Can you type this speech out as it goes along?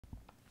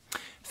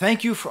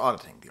Thank you for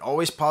auditing the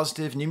always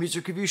positive new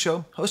music review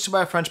show hosted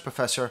by a French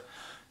professor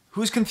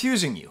who's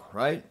confusing you,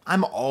 right?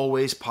 I'm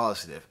always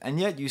positive, and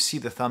yet you see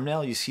the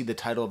thumbnail, you see the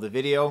title of the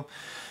video,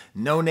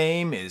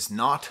 Noname is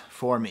not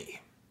for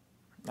me.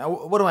 Now,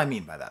 what do I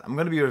mean by that? I'm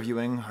going to be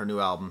reviewing her new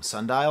album,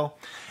 Sundial,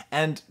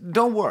 and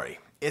don't worry,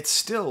 it's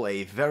still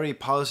a very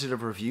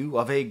positive review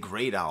of a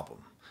great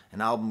album.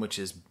 An album which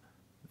is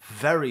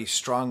very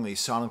strongly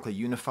sonically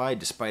unified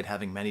despite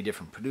having many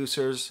different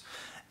producers,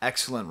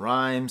 excellent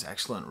rhymes,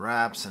 excellent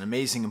raps, an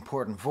amazing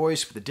important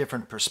voice with a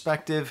different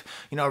perspective.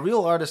 You know, a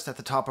real artist at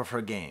the top of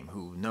her game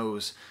who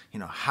knows,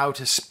 how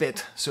to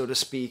spit, so to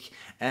speak,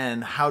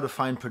 and how to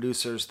find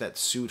producers that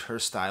suit her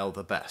style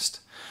the best.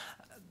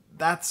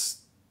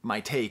 That's my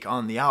take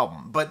on the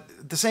album, but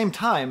at the same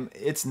time,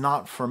 it's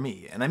not for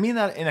me. And I mean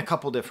that in a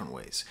couple different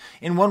ways.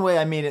 In one way,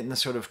 I mean it in the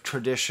sort of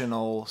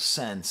traditional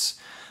sense.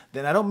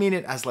 Then I don't mean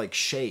it as like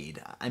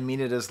shade. I mean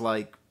it as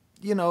like,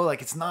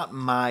 it's not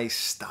my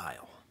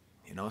style.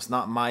 It's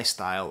not my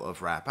style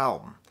of rap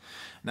album.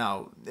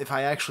 Now, if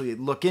I actually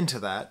look into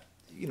that,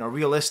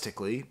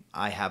 realistically,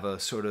 I have a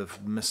sort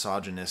of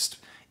misogynist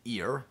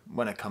ear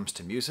when it comes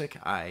to music.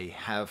 I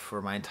have for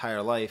my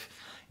entire life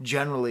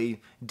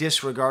generally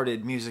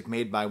disregarded music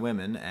made by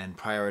women and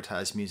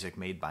prioritized music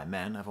made by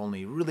men. I've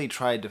only really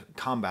tried to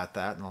combat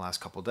that in the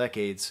last couple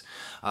decades,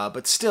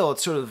 but still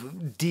it's sort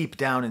of deep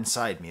down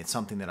inside me. It's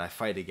something that I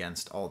fight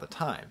against all the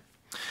time.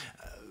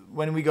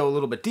 When we go a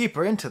little bit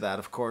deeper into that,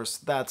 of course,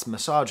 that's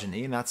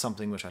misogyny, and that's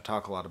something which I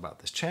talk a lot about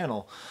this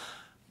channel.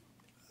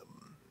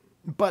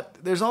 But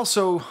there's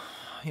also,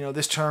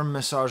 this term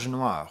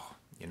misogynoir,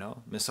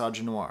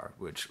 misogynoir,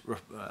 which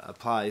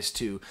applies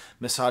to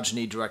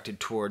misogyny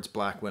directed towards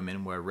black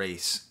women where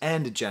race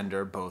and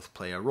gender both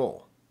play a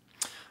role.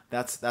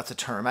 That's a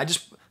term.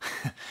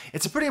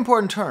 It's a pretty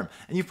important term,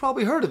 and you've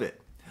probably heard of it.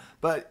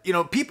 But,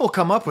 people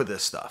come up with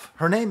this stuff.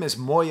 Her name is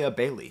Moya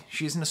Bailey.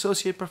 She's an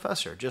associate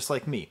professor, just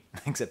like me,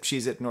 except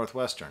she's at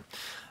Northwestern.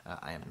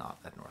 I am not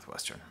at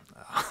Northwestern.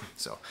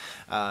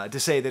 To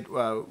say that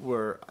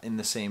we're in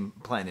the same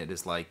planet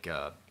is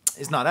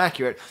not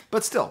accurate,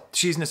 but still,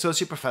 she's an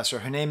associate professor.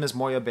 Her name is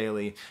Moya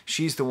Bailey.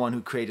 She's the one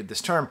who created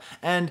this term.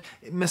 And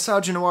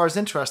misogynoir is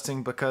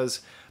interesting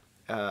because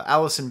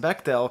Alison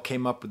Bechdel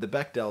came up with the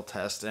Bechdel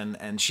test,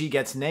 and she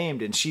gets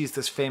named, and she's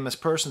this famous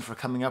person for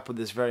coming up with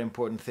this very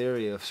important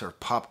theory of sort of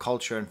pop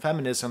culture and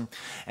feminism,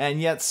 and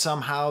yet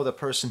somehow the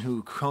person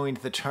who coined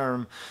the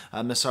term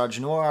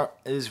misogynoir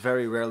is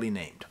very rarely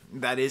named.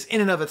 That is, in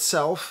and of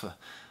itself,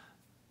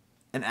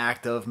 an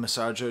act of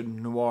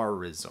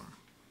misogynoirism.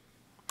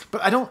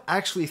 But I don't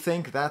actually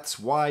think that's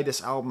why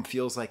this album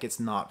feels like it's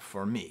not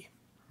for me,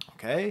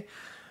 okay?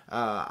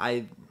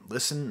 I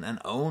listen and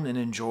own and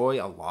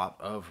enjoy a lot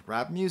of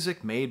rap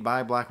music made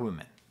by black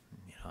women.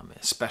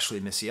 Especially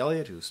Missy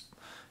Elliott, who's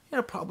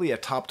probably a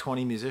top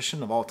 20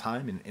 musician of all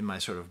time in my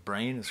sort of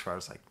brain as far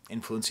as like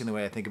influencing the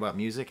way I think about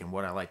music and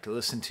what I like to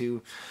listen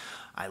to.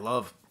 I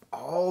love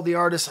all the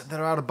artists that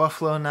are out of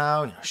Buffalo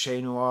now.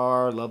 Shay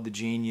Noir, Love the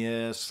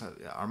Genius,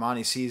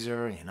 Armani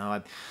Caesar.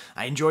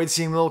 I enjoyed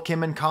seeing Lil'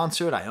 Kim in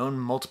concert. I own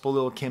multiple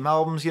Lil' Kim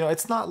albums.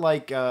 It's not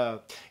like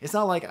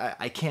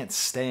I can't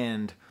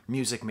stand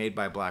music made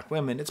by black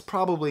women. It's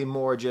probably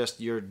more just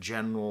your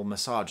general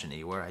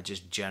misogyny, where I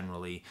just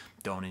generally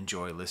don't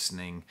enjoy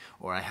listening,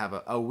 or I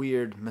have a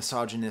weird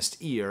misogynist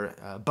ear,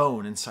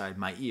 bone inside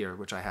my ear,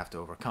 which I have to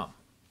overcome.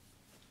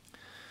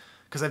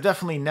 Because I've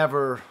definitely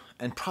never,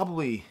 and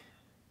probably,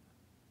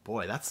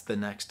 boy, that's the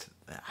next,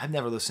 I've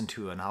never listened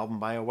to an album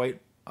by a white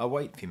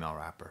female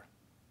rapper.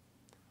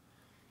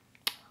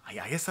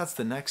 I guess that's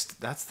the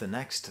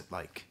next,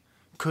 like,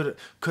 could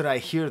I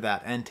hear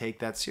that and take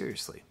that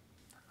seriously?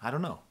 I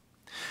don't know.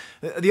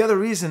 The other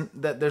reason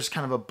that there's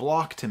kind of a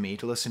block to me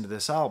to listen to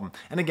this album,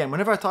 and again,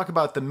 whenever I talk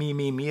about the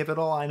me of it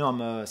all, I know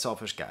I'm a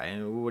selfish guy,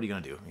 and what are you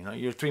going to do?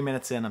 You're 3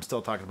 minutes in, I'm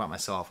still talking about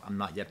myself, I'm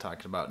not yet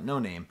talking about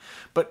Noname,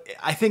 but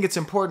I think it's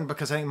important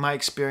because I think my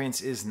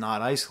experience is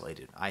not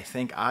isolated. I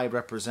think I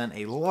represent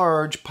a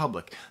large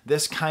public.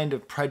 This kind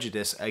of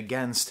prejudice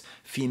against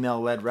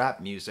female-led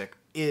rap music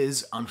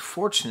is,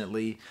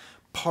 unfortunately,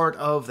 part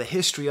of the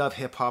history of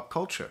hip-hop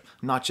culture,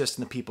 not just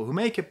in the people who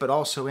make it, but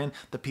also in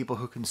the people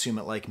who consume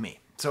it like me.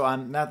 So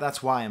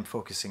that's why I'm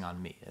focusing on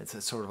me. It's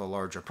a sort of a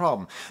larger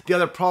problem. The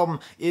other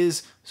problem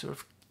is sort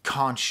of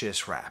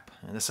conscious rap.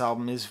 And this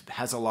album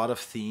has a lot of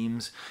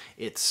themes.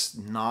 It's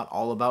not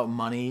all about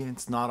money.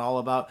 It's not all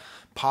about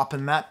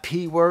popping that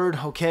P word,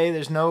 okay?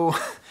 There's no...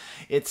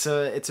 It's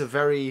a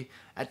very,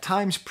 at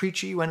times,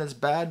 preachy when it's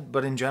bad,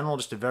 but in general,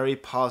 just a very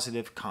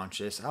positive,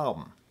 conscious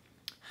album.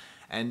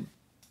 And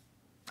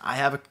I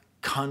have a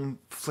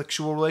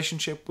conflictual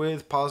relationship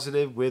with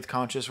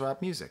conscious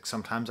rap music.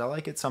 Sometimes I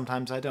like it,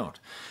 sometimes I don't.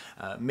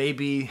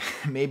 Maybe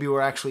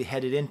we're actually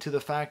headed into the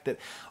fact that,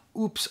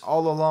 oops,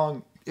 all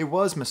along it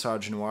was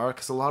misogynoir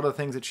because a lot of the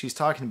things that she's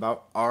talking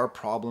about are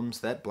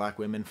problems that black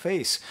women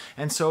face.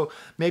 And so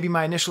maybe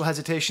my initial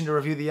hesitation to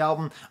review the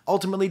album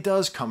ultimately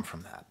does come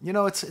from that. You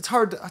know, it's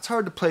hard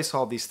to place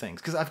all these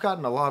things because I've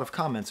gotten a lot of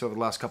comments over the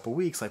last couple of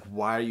weeks like,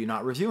 why are you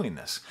not reviewing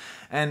this?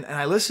 And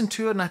I listened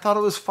to it and I thought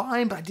it was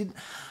fine, but I didn't...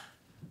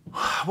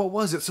 What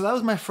was it? So that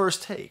was my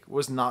first take,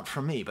 was not for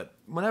me. But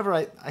whenever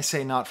I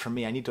say not for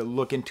me, I need to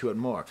look into it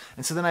more.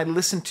 And so then I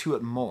listened to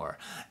it more,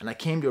 and I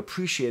came to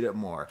appreciate it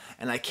more,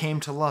 and I came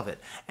to love it.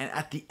 And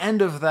at the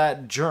end of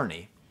that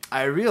journey,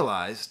 I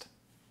realized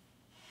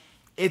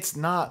it's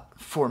not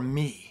for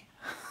me,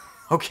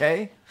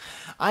 okay?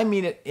 I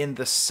mean it in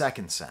the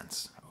second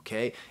sense,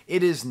 okay?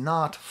 It is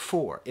not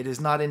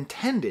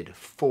intended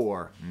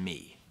for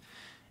me.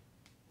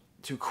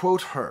 To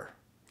quote her,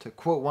 to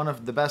quote one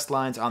of the best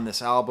lines on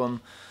this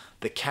album,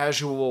 the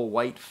casual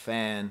white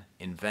fan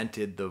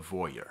invented the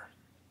voyeur.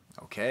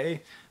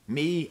 Okay?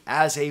 Me,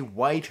 as a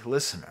white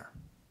listener,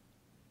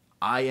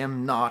 I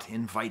am not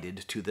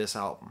invited to this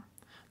album.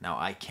 Now,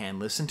 I can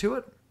listen to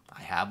it.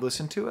 I have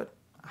listened to it.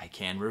 I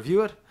can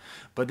review it.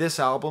 But this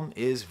album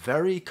is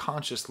very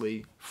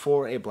consciously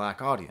for a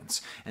black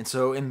audience. And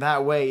so in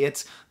that way,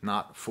 it's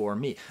not for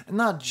me. And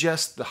not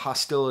just the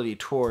hostility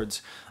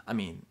towards,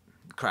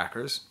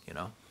 crackers, you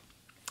know,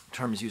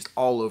 terms used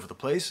all over the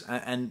place,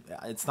 and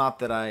it's not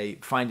that I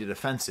find it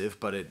offensive,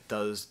 but it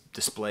does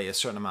display a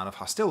certain amount of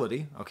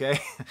hostility,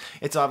 okay?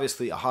 It's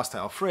obviously a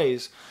hostile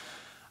phrase.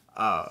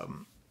 The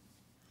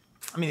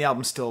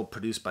album's still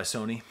produced by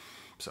Sony,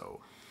 so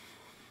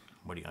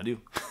what are you gonna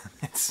do?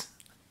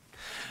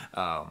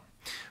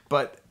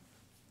 But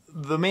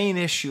the main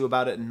issue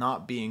about it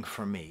not being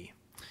for me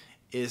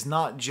is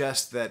not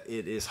just that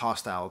it is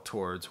hostile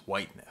towards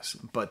whiteness,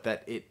 but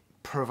that it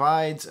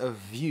provides a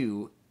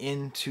view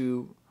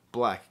into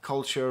black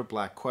culture,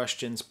 black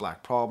questions,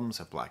 black problems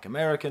of black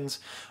Americans,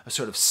 a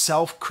sort of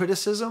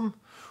self-criticism,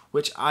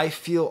 which I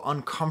feel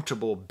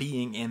uncomfortable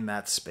being in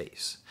that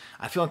space.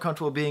 I feel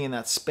uncomfortable being in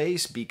that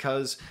space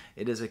because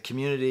it is a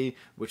community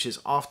which is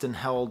often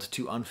held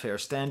to unfair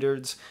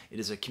standards. It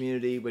is a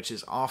community which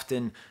is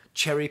often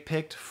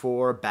cherry-picked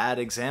for bad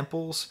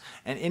examples.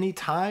 And any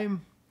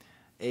time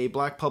a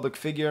black public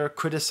figure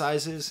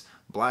criticizes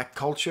black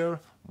culture,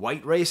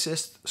 white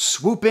racists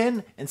swoop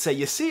in and say,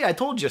 you see, I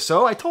told you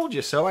so, I told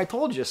you so, I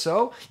told you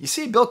so. You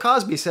see, Bill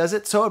Cosby says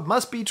it, so it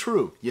must be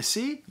true. You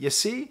see? You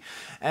see?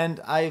 And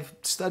I've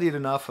studied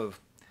enough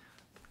of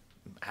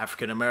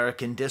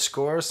African-American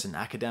discourse in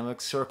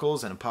academic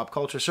circles and in pop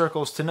culture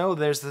circles to know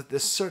there's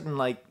this certain,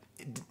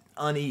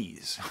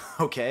 unease,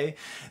 okay?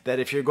 That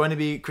if you're going to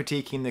be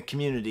critiquing the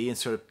community and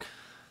sort of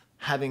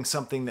having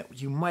something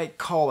that you might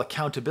call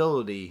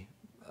accountability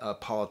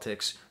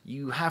politics,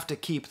 you have to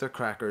keep the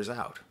crackers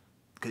out.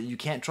 Because you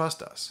can't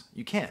trust us.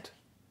 You can't.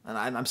 And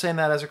I'm saying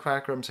that as a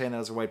cracker. I'm saying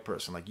that as a white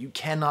person. You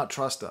cannot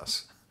trust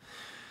us.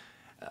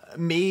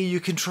 Me, you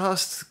can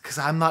trust because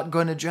I'm not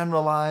going to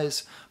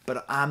generalize,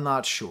 but I'm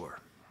not sure.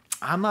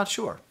 I'm not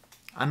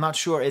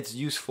sure it's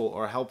useful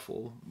or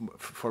helpful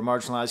for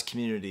marginalized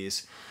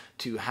communities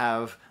to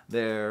have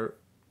their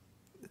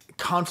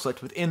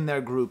conflict within their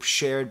group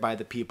shared by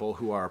the people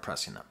who are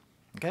oppressing them.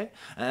 Okay?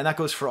 And that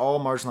goes for all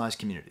marginalized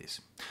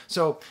communities.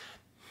 So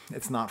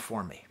it's not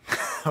for me.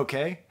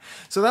 Okay?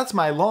 So that's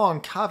my long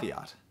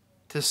caveat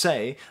to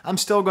say I'm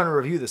still going to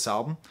review this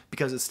album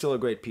because it's still a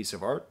great piece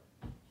of art.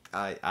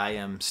 I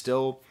am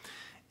still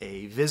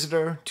a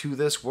visitor to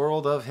this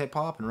world of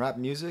hip-hop and rap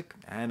music,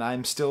 and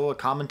I'm still a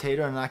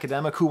commentator and an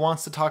academic who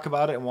wants to talk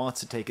about it and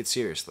wants to take it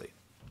seriously.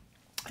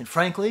 And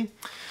frankly,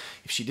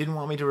 if she didn't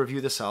want me to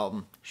review this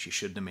album, she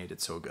shouldn't have made it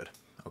so good.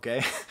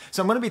 Okay?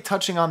 So I'm going to be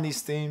touching on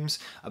these themes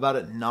about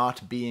it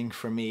not being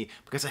for me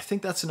because I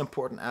think that's an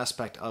important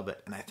aspect of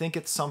it. And I think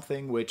it's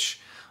something which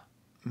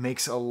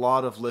makes a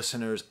lot of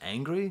listeners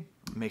angry,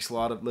 makes a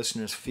lot of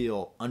listeners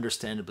feel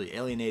understandably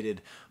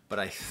alienated, but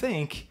I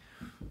think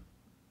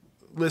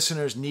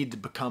listeners need to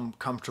become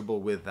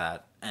comfortable with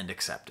that and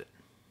accept it.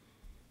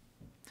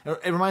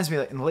 It reminds me,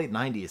 in the late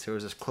 90s, there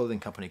was this clothing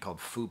company called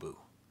FUBU.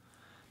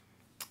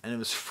 And it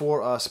was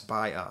for us,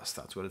 by us.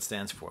 That's what it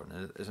stands for.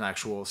 And it's an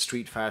actual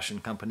street fashion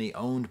company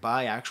owned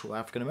by actual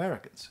African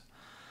Americans.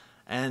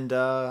 And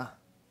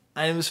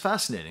it was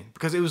fascinating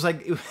because it was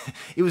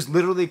it was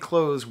literally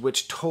clothes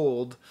which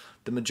told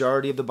the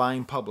majority of the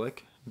buying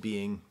public,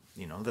 being,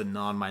 the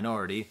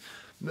non-minority,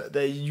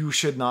 that you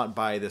should not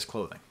buy this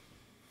clothing.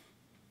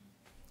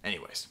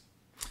 Anyways,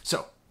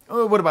 so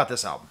what about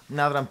this album?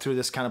 Now that I'm through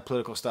this kind of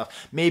political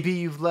stuff, maybe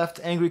you've left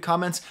angry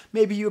comments.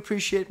 Maybe you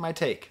appreciate my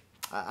take.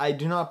 I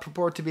do not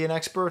purport to be an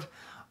expert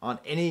on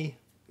any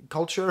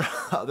culture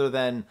other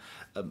than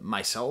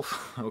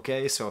myself,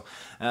 okay? So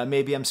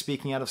maybe I'm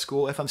speaking out of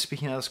school. If I'm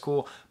speaking out of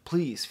school,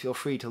 please feel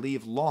free to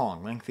leave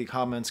long, lengthy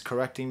comments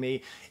correcting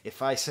me.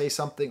 If I say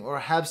something or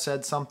have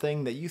said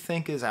something that you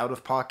think is out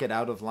of pocket,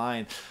 out of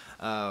line,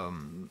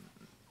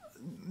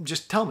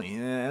 just tell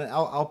me.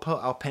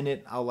 I'll pin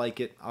it, I'll like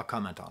it, I'll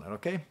comment on it,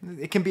 okay?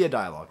 It can be a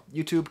dialogue.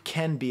 YouTube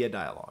can be a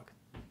dialogue.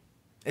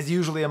 It's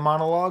usually a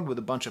monologue with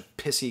a bunch of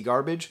pissy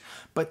garbage,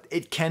 but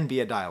it can be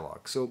a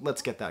dialogue. So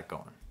let's get that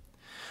going.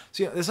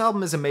 So this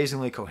album is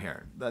amazingly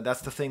coherent.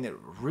 That's the thing that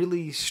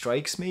really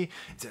strikes me.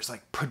 There's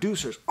like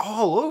producers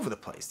all over the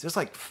place. There's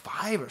like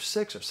 5 or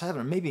 6 or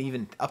 7, or maybe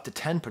even up to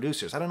 10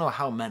 producers. I don't know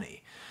how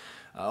many.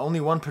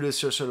 Only one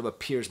producer sort of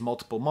appears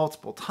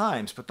multiple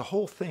times, but the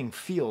whole thing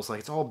feels like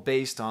it's all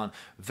based on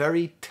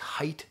very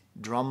tight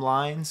drum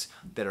lines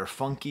that are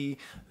funky,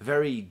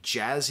 very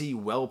jazzy,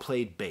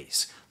 well-played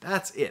bass.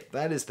 That's it.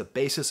 That is the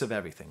basis of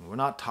everything. We're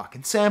not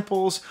talking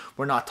samples.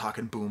 We're not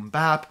talking boom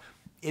bap.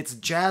 It's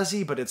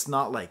jazzy, but it's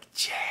not like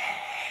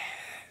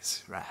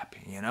jazz rap,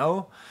 you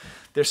know?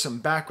 There's some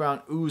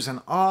background oohs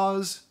and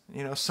ahs.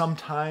 You know,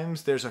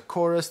 sometimes there's a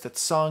chorus that's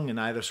sung in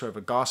either sort of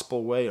a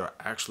gospel way or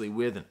actually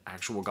with an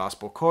actual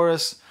gospel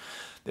chorus.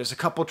 There's a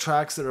couple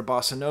tracks that are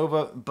bossa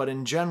nova, but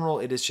in general,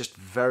 it is just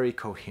very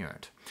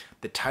coherent.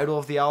 The title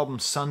of the album,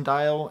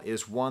 Sundial,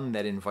 is one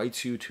that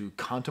invites you to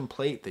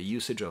contemplate the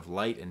usage of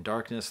light and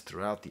darkness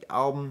throughout the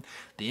album.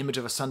 The image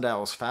of a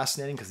sundial is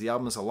fascinating because the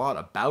album is a lot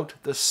about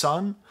the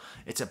sun.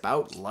 It's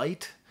about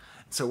light.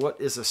 So what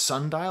is a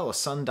sundial? A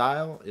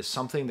sundial is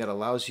something that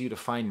allows you to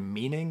find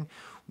meaning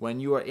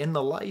when you are in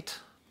the light.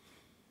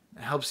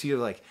 It helps you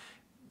like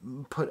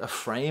put a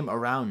frame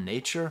around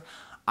nature.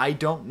 I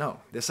don't know.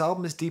 This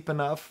album is deep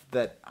enough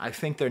that I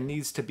think there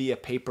needs to be a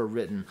paper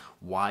written,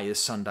 why is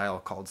Sundial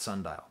called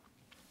Sundial?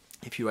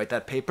 If you write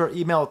that paper,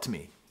 email it to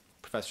me,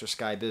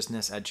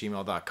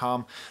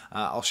 professorskyebusiness@gmail.com.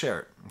 I'll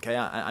share it. Okay,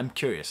 I'm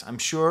curious. I'm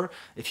sure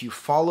if you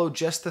follow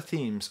just the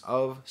themes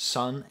of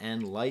sun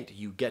and light,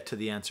 you get to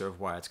the answer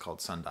of why it's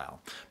called Sundial.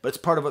 But it's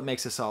part of what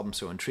makes this album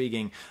so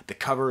intriguing. The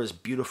cover is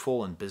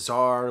beautiful and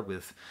bizarre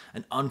with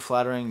an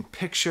unflattering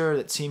picture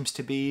that seems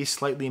to be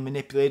slightly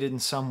manipulated in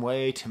some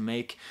way to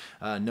make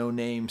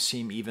Noname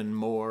seem even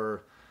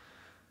more...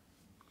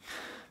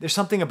 There's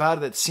something about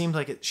it that seems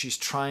like she's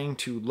trying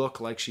to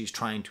look like she's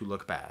trying to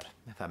look bad,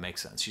 if that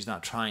makes sense. She's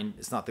not trying,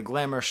 it's not the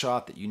glamour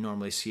shot that you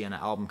normally see in an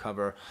album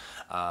cover.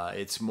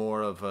 It's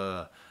more of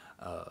a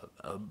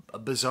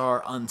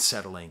bizarre,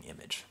 unsettling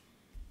image.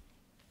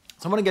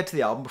 So I'm going to get to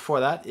the album. Before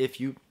that, if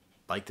you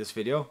like this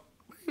video,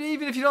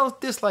 even if you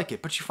don't dislike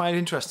it, but you find it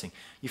interesting,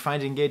 you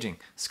find it engaging,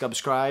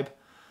 subscribe,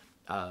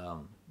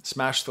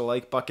 smash the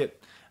like bucket.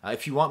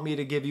 If you want me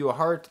to give you a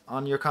heart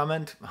on your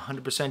comment,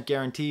 100%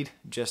 guaranteed,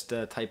 just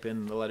type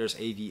in the letters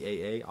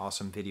AVAA,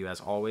 awesome video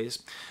as always.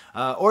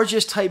 Or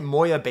just type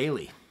Moya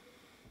Bailey,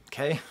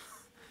 okay?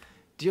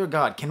 Dear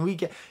God,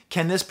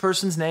 can this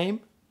person's name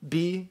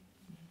be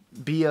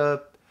a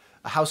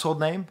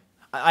household name?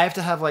 I have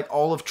to have like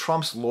all of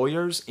Trump's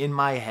lawyers in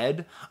my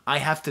head. I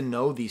have to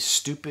know these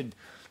stupid,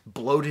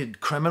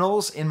 bloated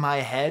criminals in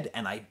my head,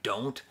 and I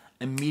don't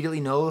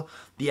immediately know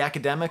the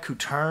academic who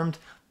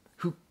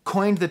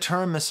coined the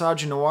term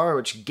misogynoir,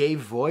 which gave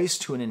voice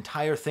to an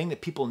entire thing that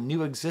people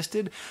knew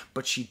existed,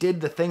 but she did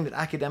the thing that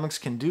academics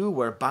can do,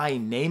 where by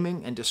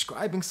naming and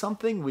describing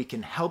something, we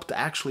can help to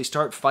actually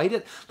start fight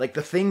it. Like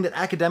the thing that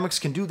academics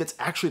can do that's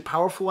actually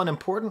powerful and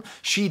important,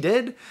 she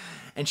did,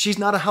 and she's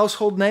not a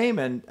household name,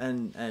 and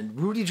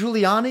Rudy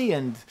Giuliani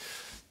and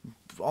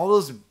all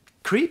those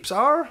creeps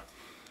are?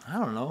 I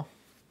don't know.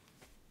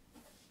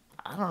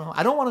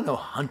 I don't want to know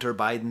Hunter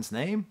Biden's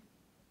name.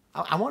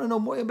 I want to know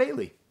Moya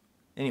Bailey.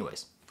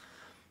 Anyways,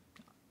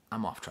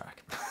 I'm off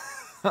track.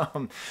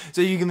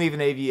 So you can leave an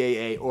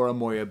AVAA or a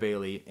Moya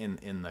Bailey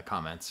in the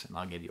comments, and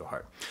I'll give you a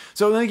heart.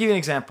 So let me give you an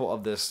example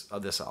of this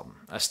album.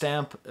 A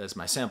Stamp is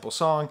my sample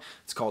song.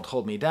 It's called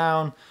Hold Me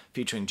Down,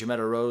 featuring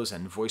Jametta Rose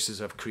and Voices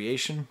of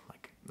Creation,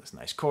 like this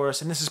nice chorus.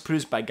 And this is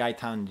produced by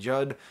Gaetan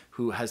Judd,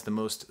 who has the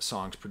most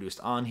songs produced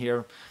on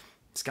here.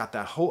 It's got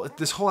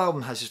this whole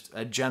album has just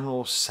a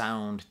general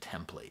sound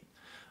template.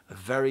 A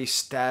very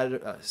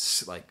stuttered,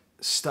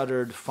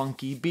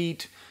 funky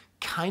beat,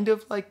 kind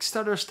of like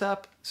stutter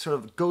step, sort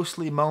of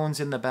ghostly moans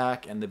in the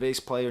back, and the bass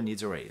player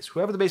needs a raise.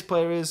 Whoever the bass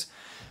player is,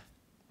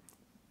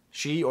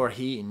 she or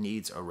he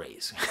needs a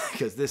raise,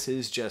 because this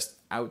is just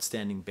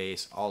outstanding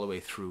bass all the way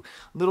through.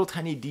 Little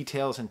tiny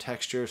details and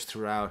textures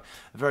throughout,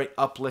 a very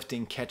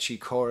uplifting, catchy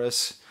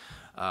chorus.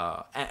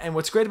 And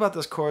what's great about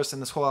this chorus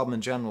and this whole album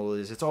in general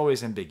is it's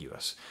always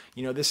ambiguous.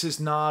 You know, this is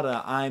not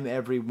a I'm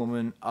every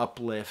woman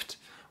uplift,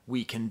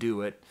 we can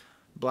do it.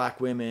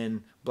 Black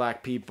women,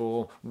 black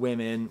people,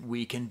 women,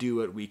 we can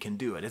do it, we can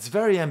do it. It's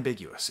very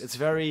ambiguous. It's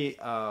very,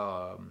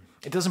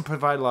 it doesn't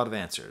provide a lot of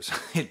answers.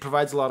 It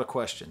provides a lot of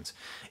questions.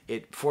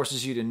 It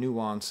forces you to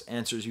nuance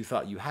answers you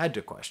thought you had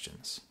to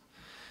questions.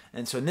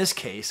 And so in this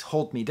case,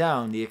 hold me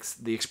down,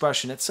 the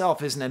expression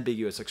itself is an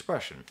ambiguous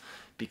expression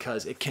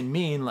because it can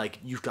mean like,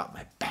 you've got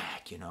my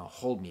back, you know,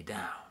 hold me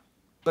down.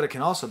 But it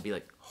can also be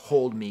like,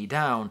 hold me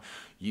down,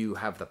 you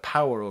have the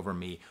power over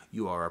me,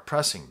 you are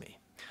oppressing me.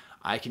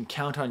 I can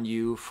count on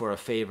you for a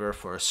favor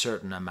for a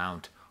certain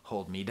amount,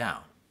 hold me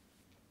down.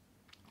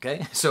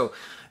 Okay, so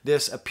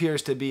this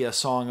appears to be a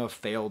song of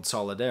failed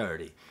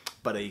solidarity,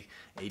 but a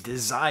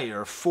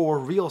desire for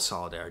real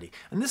solidarity.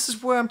 And this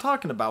is where I'm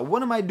talking about.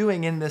 What am I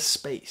doing in this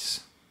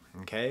space?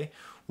 Okay,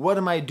 what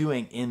am I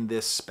doing in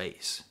this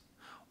space?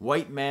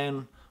 White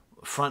man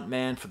front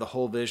man for the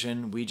whole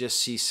vision. We just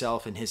see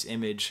self in his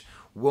image.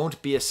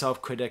 Won't be a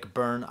self-critic,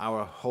 burn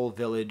our whole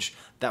village.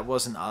 That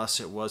wasn't us,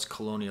 it was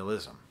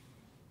colonialism.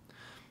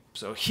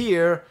 So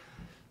here,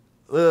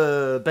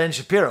 Ben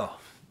Shapiro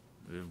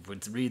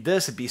would read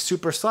this and be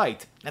super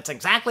psyched. That's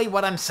exactly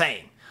what I'm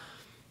saying.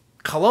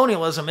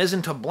 Colonialism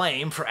isn't to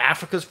blame for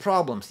Africa's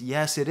problems.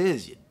 Yes, it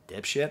is, you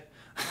dipshit.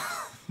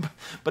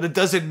 But it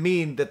doesn't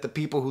mean that the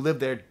people who live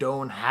there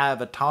don't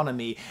have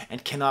autonomy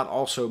and cannot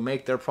also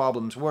make their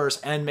problems worse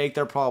and make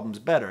their problems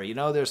better. You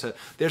know,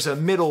 there's a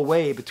middle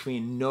way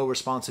between no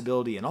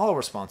responsibility and all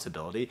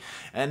responsibility,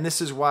 and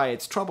this is why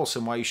it's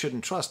troublesome, why you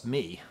shouldn't trust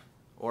me,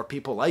 or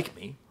people like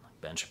me,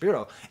 Ben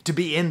Shapiro, to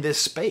be in this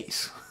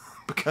space.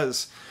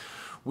 Because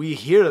we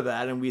hear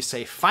that and we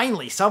say,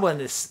 finally,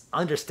 someone is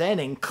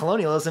understanding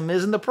colonialism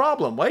isn't the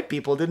problem. White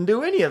people didn't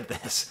do any of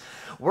this.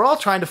 We're all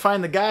trying to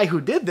find the guy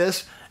who did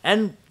this,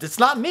 and it's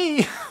not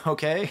me,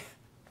 okay?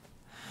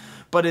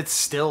 But it's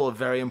still a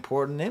very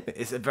important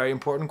it's a very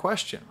important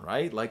question,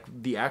 right? Like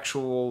the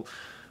actual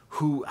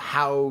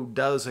how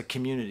does a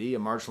community, a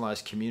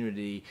marginalized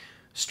community,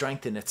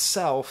 strengthen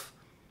itself?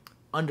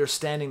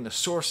 Understanding the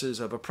sources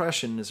of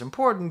oppression is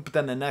important, but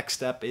then the next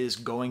step is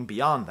going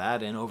beyond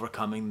that and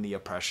overcoming the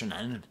oppression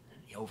and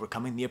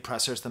overcoming the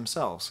oppressors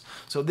themselves.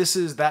 So this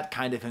is that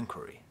kind of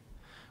inquiry.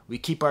 We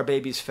keep our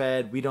babies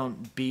fed. We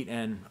don't beat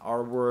and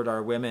our word,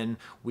 our women.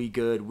 We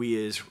good. We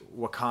is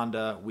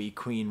Wakanda. We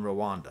Queen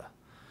Rwanda.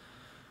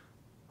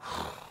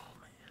 Oh,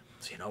 man.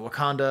 So,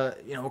 Wakanda,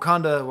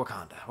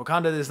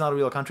 Wakanda is not a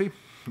real country.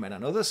 You might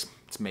not know this.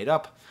 It's made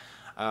up.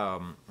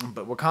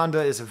 But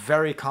Wakanda is a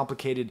very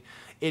complicated.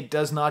 It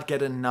does not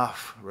get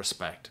enough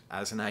respect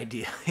as an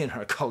idea in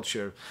our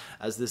culture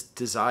as this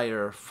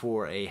desire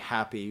for a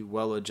happy,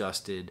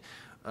 well-adjusted,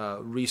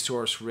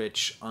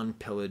 resource-rich,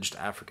 unpillaged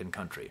African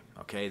country.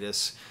 Okay, the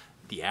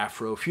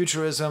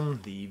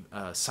Afrofuturism, the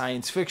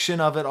science fiction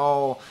of it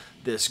all,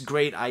 this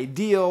great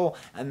ideal,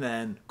 and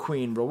then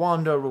Queen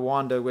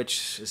Rwanda,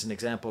 which is an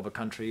example of a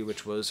country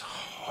which was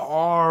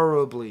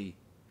horribly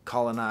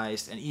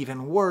colonized and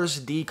even worse,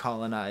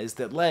 decolonized,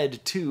 that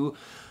led to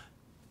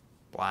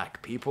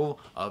black people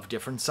of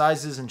different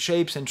sizes and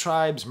shapes and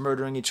tribes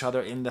murdering each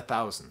other in the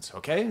thousands,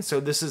 okay? So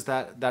this is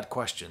that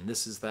question.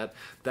 This is that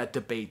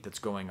debate that's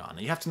going on. And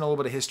you have to know a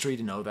little bit of history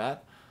to know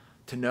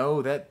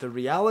that the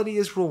reality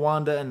is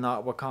Rwanda and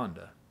not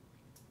Wakanda.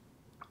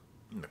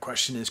 And the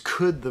question is,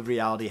 could the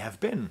reality have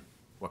been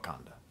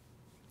Wakanda?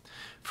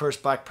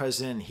 First black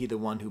president, he the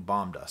one who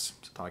bombed us.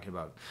 So talking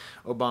about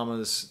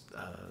Obama's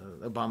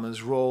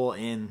role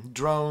in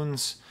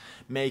drones,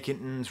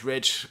 making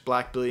rich,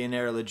 black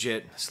billionaire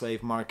legit,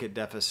 slave market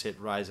deficit,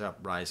 rise up,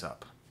 rise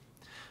up.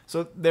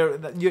 So there,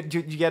 you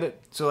get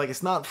it. So like,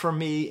 it's not for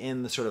me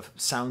in the sort of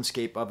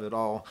soundscape of it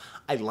all.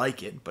 I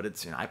like it, but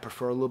it's I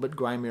prefer a little bit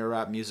grimier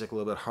rap music, a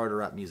little bit harder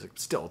rap music.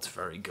 Still, it's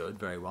very good,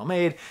 very well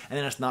made. And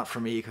then it's not for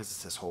me because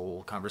it's this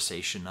whole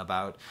conversation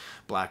about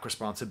black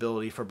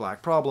responsibility for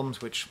black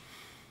problems, which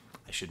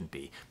I shouldn't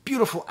be.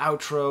 Beautiful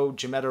outro.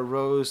 Jametta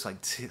Rose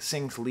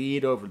sings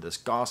lead over this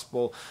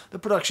gospel. The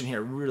production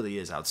here really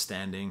is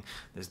outstanding.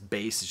 This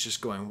bass is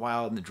just going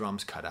wild and the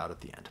drums cut out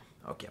at the end.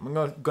 Okay, I'm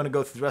going to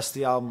go through the rest of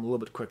the album a little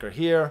bit quicker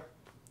here.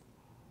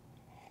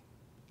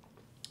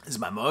 This is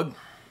my mug.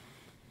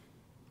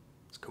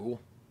 It's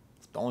cool.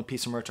 It's the only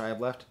piece of merch I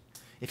have left.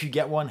 If you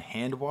get one,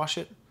 hand wash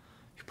it.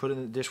 If you put it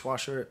in the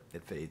dishwasher,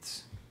 it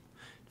fades.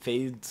 It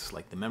fades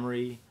like the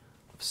memory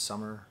of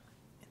summer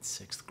in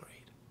 6th grade.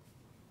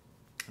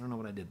 I don't know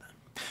what I did then.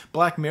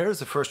 Black Mirror is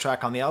the first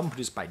track on the album,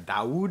 produced by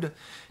Daoud.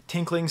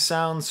 Tinkling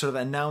sounds sort of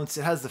announce,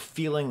 it has the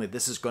feeling that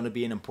this is going to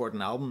be an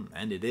important album,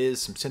 and it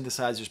is. Some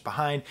synthesizers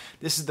behind.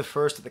 This is the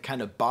first of the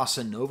kind of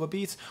bossa nova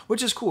beats,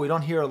 which is cool. We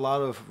don't hear a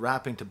lot of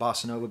rapping to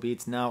bossa nova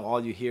beats. Now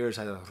all you hear is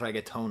either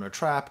reggaeton or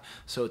trap,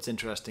 so it's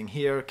interesting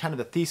here. Kind of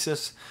the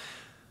thesis.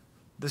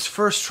 This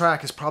first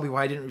track is probably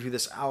why I didn't review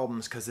this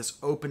album, because this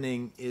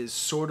opening is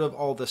sort of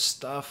all the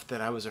stuff that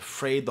I was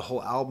afraid the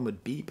whole album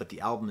would be, but the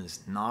album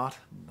is not.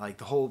 Like,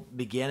 the whole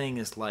beginning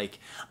is like,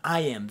 I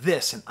am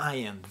this and I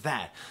am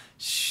that.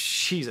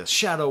 She's a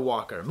shadow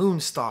walker,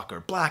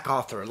 moonstalker, black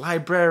author,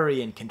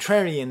 librarian,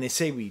 contrarian. They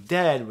say we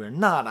dead, we're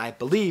not. I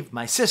believe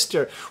my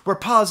sister, we're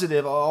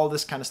positive, all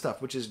this kind of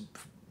stuff, which is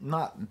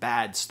not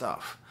bad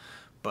stuff.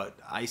 But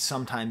I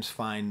sometimes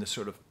find the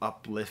sort of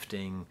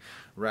uplifting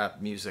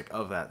rap music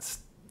of that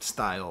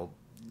style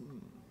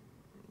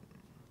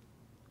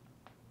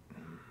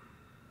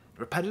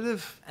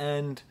repetitive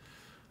and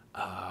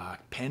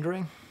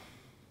pandering,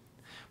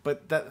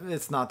 but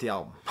it's not the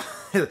album.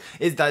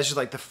 That's just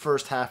like the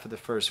first half of the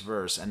first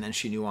verse, and then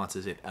she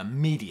nuances it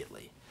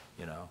immediately,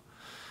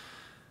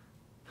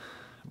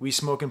 We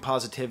smoke in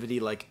positivity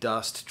like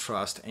dust,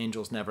 trust,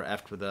 angels never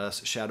effed with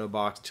us, shadow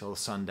box till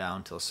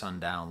sundown,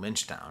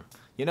 lynch down.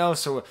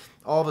 So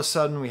all of a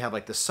sudden we have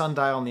like the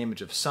sundial and the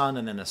image of sun,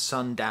 and then a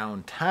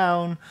sundown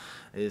town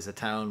is a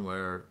town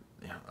where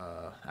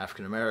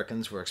African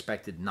Americans were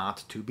expected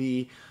not to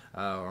be,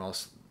 or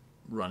else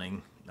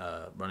running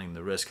running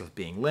the risk of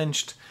being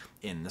lynched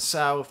in the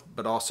South,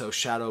 but also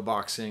shadow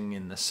boxing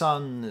in the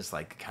sun is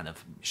like kind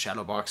of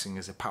shadow boxing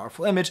is a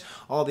powerful image.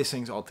 All these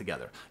things all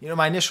together. You know,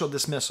 my initial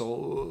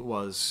dismissal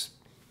was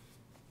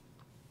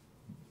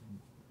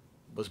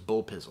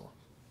bull pizzle.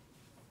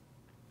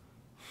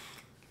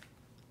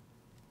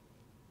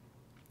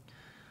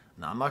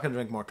 No, I'm not going to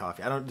drink more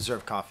coffee. I don't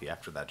deserve coffee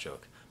after that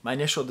joke. My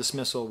initial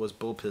dismissal was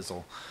bull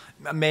pizzle.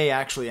 May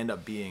actually end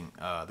up being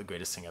the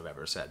greatest thing I've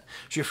ever said.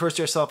 She refers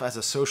to herself as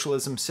a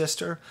socialism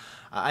sister.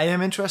 I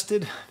am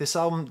interested. This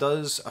album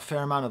does a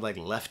fair amount of like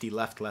lefty,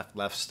 left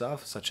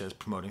stuff, such as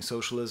promoting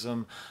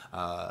socialism,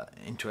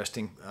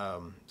 interesting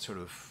sort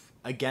of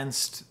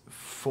against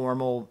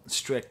formal,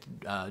 strict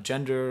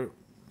gender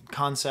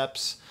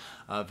concepts,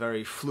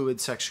 very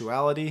fluid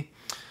sexuality.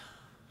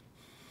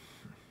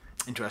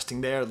 Interesting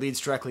there. It leads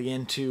directly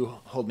into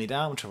Hold Me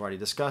Down, which I've already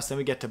discussed. Then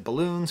we get to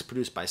Balloons,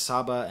 produced by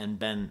Saba and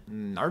Ben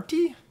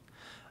Narty.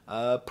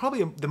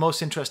 Probably the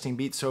most interesting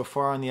beat so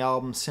far on the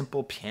album.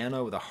 Simple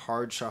piano with a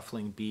hard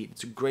shuffling beat.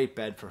 It's a great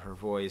bed for her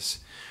voice.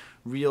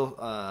 Real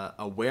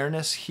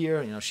awareness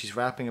here. You know, she's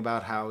rapping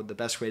about how the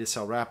best way to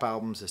sell rap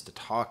albums is to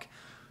talk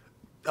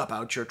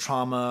about your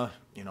trauma.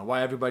 You know,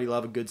 why everybody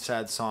love a good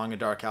sad song, a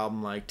dark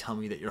album like Tell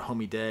Me That Your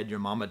Homie Dead, Your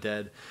Mama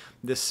Dead.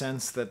 This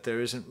sense that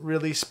there isn't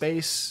really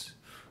space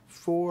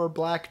for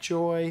black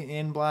joy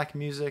in black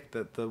music,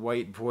 that the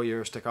white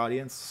voyeuristic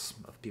audience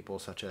of people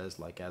such as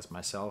as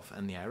myself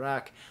and the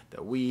Iraq,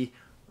 that we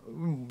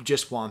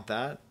just want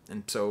that.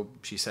 And so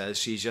she says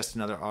she's just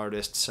another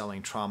artist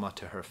selling trauma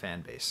to her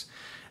fan base.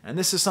 And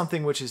this is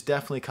something which is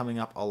definitely coming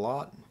up a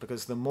lot,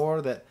 because the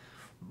more that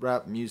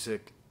rap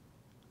music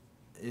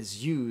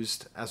is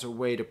used as a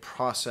way to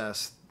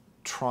process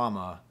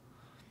trauma,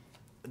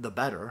 the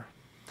better.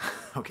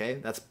 Okay,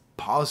 that's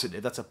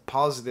positive. That's a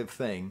positive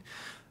thing,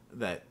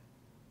 that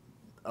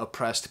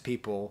oppressed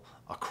people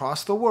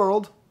across the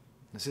world,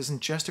 this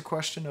isn't just a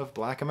question of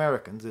black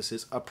Americans, this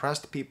is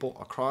oppressed people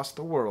across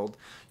the world,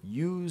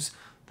 use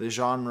the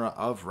genre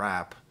of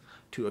rap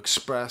to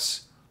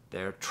express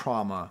their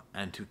trauma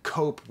and to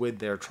cope with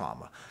their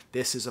trauma.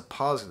 This is a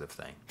positive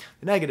thing.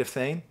 The negative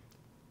thing,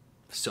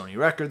 Sony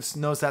Records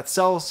knows that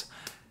sells,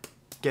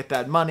 get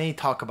that money,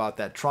 talk about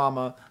that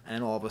trauma,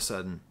 and all of a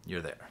sudden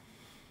you're there.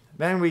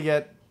 Then we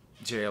get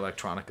Jay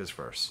Electronica's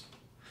verse.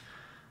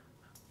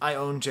 I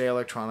own Jay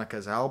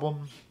Electronica's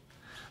album.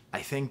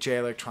 I think Jay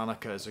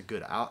Electronica is a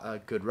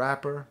good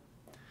rapper.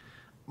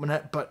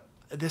 But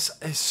this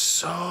is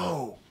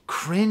so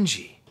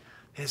cringy.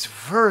 His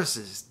verse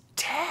is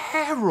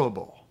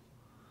terrible.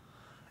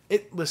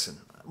 Listen,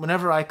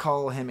 whenever I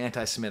call him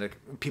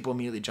anti-Semitic, people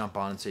immediately jump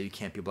on and say you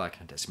can't be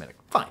black anti-Semitic.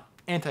 Fine.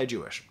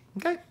 Anti-Jewish.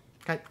 Okay?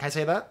 Can I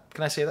say that?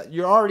 Can I say that?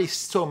 You're already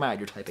so mad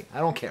you're typing. I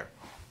don't care.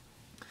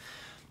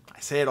 I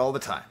say it all the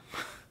time.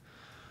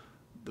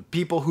 The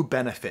people who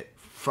benefit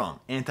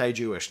from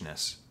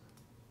anti-Jewishness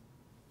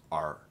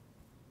are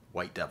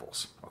white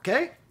devils,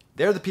 okay?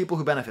 They're the people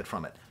who benefit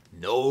from it.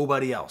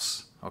 Nobody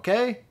else,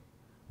 okay?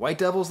 White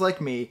devils like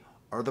me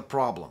are the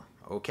problem,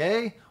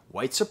 okay?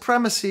 White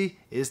supremacy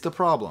is the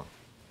problem,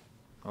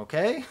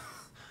 okay?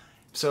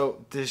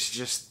 So there's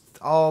just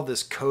all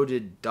this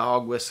coded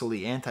dog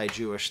whistly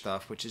anti-Jewish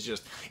stuff, which is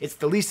just, it's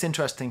the least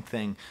interesting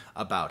thing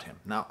about him.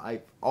 Now,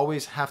 I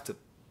always have to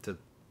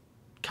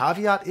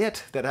caveat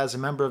it that as a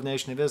member of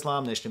Nation of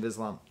Islam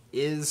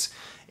is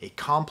a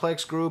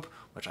complex group,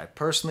 which I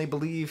personally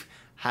believe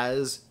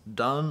has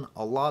done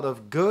a lot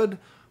of good,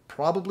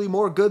 probably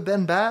more good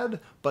than bad,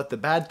 but the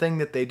bad thing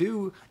that they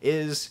do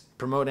is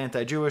promote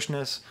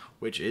anti-Jewishness,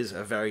 which is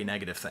a very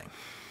negative thing.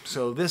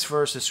 So this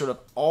verse is sort of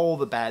all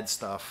the bad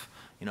stuff.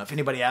 You know, if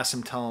anybody asks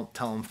him, tell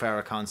him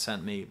Farrakhan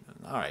sent me.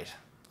 All right.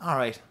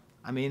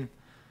 I mean,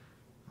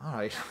 all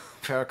right,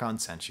 Farrakhan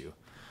sent you.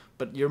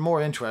 But you're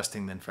more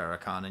interesting than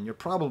Farrakhan, and you're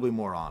probably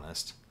more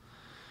honest.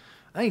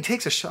 And he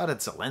takes a shot at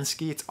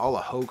Zelensky. It's all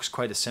a hoax,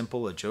 quite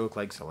a joke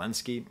like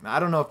Zelensky. I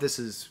don't know if this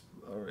is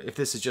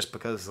just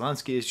because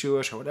Zelensky is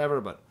Jewish or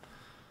whatever, but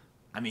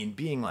I mean,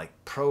 being like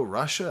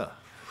pro-Russia,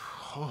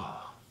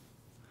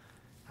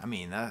 I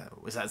mean,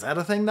 is that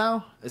a thing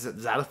now? Is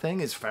that a thing?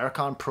 Is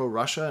Farrakhan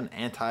pro-Russia and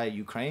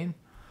anti-Ukraine?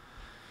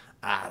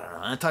 I don't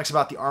know. And it talks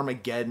about the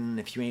Armageddon.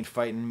 If you ain't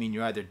fighting, I mean,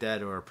 you're either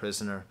dead or a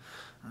prisoner.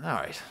 All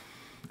right.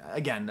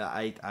 Again,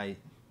 I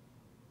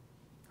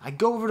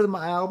go over to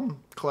my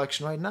album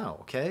collection right now,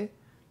 okay?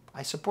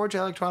 I support Jay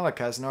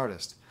Electronica as an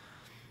artist.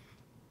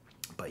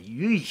 But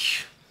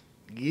yeesh.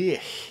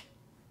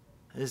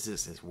 This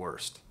is his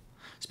worst.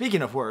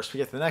 Speaking of worst, we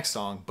get to the next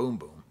song, Boom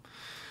Boom.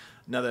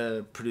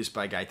 Another produced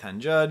by Gaetan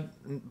Judd,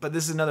 but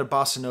this is another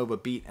bossa nova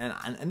beat,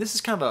 and this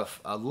is kind of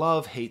a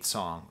love-hate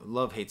song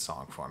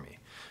for me.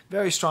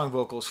 Very strong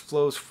vocals,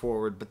 flows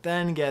forward, but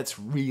then gets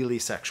really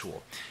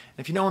sexual. And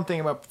if you know one thing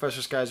about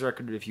Professor Skye's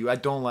record review, I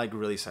don't like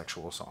really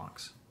sexual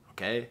songs,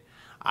 okay?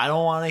 I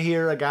don't want to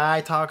hear a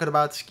guy talking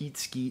about skeet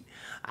skeet.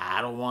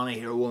 I don't want to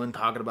hear a woman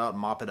talking about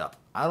mop it up.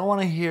 I don't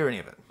want to hear any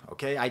of it,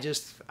 okay?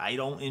 I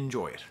don't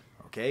enjoy it,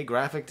 okay?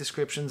 Graphic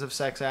descriptions of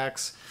sex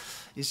acts,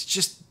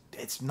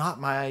 it's not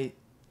my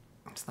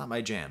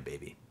jam,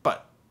 baby.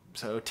 But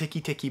So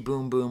ticky ticky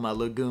boom boom, a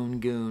lagoon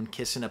goon,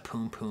 kissing a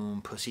poom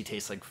poom, pussy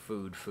tastes like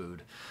food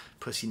food,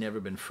 pussy never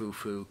been foo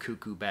foo,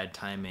 cuckoo bad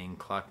timing,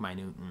 clock my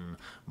Newton,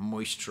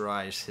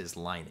 moisturize his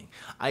lining.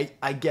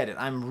 I get it.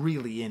 I'm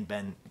really in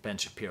Ben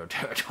Shapiro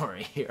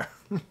territory here.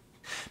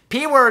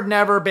 P word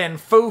never been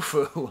foo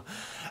foo.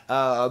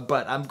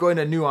 But I'm going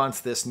to nuance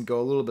this and go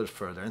a little bit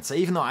further and say,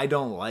 even though I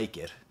don't like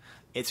it,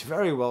 it's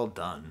very well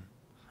done.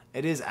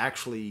 It is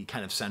actually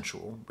kind of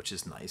sensual, which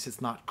is nice. It's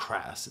not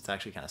crass. It's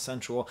actually kind of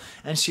sensual.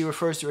 And she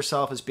refers to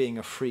herself as being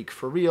a freak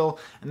for real.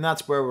 And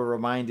that's where we're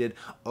reminded,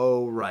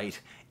 oh, right,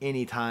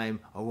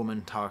 anytime a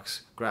woman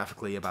talks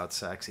graphically about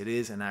sex, it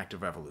is an act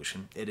of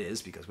revolution. It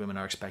is, because women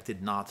are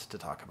expected not to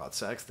talk about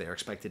sex. They are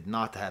expected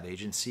not to have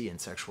agency in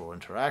sexual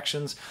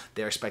interactions.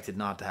 They are expected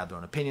not to have their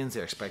own opinions.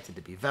 They're expected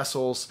to be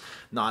vessels,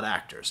 not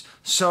actors.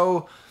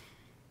 So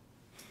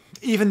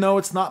even though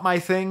it's not my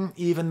thing,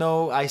 even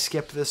though I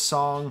skipped this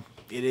song,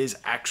 it is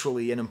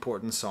actually an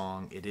important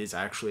song. It is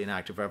actually an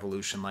act of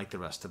revolution like the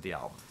rest of the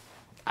album.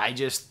 I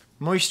just,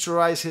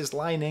 moisturize his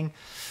lining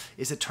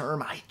is a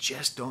term I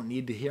just don't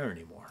need to hear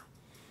anymore.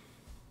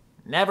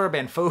 Never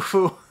been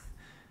foo-foo.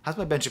 How's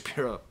my Ben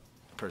Shapiro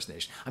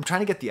impersonation? I'm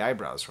trying to get the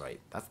eyebrows right.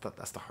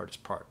 That's the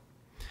hardest part.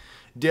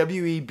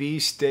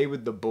 WEB, stay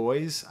with the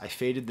boys. I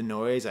faded the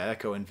noise. I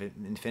echo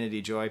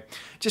infinity joy.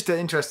 Just an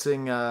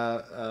interesting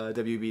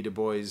WEB Du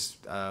Bois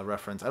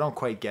reference. I don't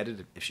quite get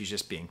it if she's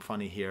just being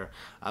funny here.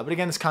 But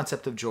again, this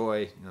concept of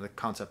joy, the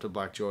concept of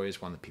black joy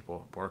is one that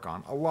people work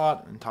on a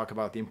lot and talk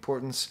about the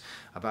importance,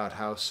 about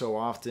how so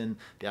often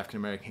the African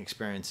American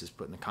experience is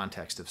put in the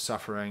context of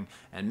suffering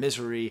and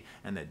misery,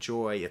 and that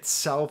joy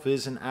itself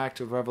is an act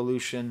of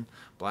revolution.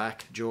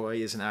 Black joy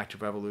is an act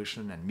of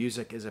revolution, and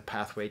music is a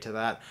pathway to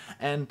that,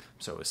 and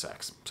so is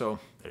sex. So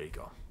there you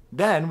go.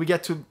 Then we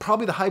get to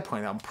probably the high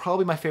point of the album,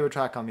 probably my favorite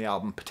track on the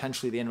album,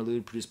 potentially the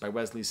interlude produced by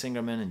Wesley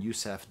Singerman and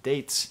Yusef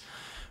Dates.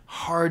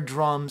 Hard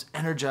drums,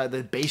 energized.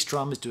 The bass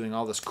drum is doing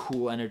all this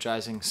cool,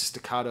 energizing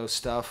staccato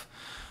stuff.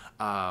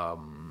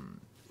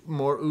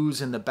 More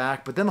ooze in the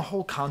back, but then the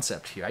whole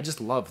concept here, I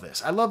just love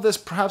this. I love this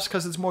perhaps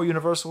because it's more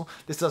universal.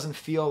 This doesn't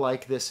feel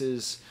like this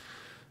is...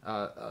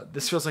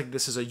 this feels like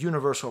this is a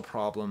universal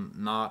problem,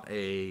 not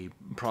a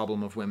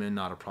problem of women,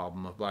 not a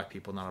problem of black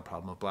people, not a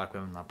problem of black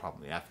women, not a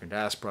problem of the African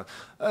diaspora.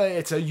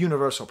 It's a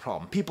universal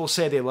problem. People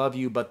say they love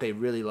you, but they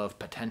really love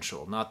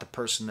potential, not the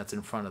person that's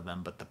in front of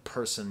them, but the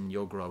person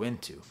you'll grow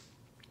into.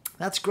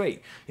 That's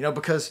great,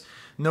 because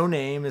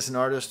Noname is an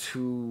artist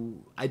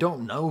who I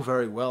don't know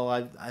very well.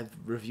 I've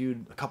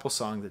reviewed a couple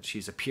songs that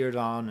she's appeared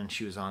on, and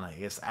she was on, I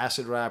guess,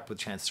 Acid Rap with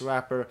Chance the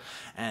Rapper,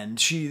 and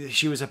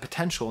she was a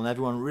potential, and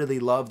everyone really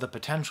loved the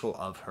potential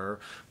of her,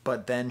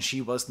 but then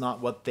she was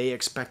not what they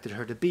expected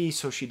her to be,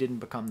 so she didn't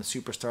become the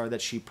superstar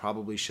that she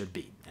probably should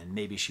be, and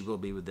maybe she will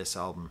be with this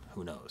album,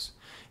 who knows.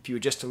 If you were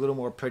just a little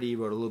more pretty,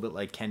 wrote a little bit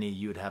like Kenny,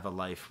 you'd have a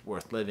life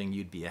worth living,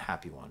 you'd be a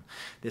happy one.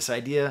 This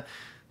idea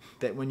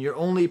that when you're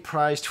only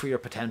prized for your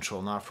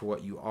potential, not for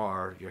what you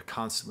are, you're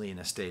constantly in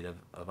a state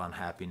of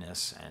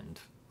unhappiness and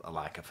a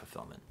lack of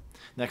fulfillment.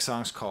 Next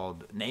song's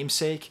called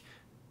Namesake.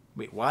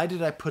 Wait, why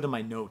did I put in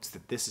my notes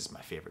that this is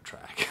my favorite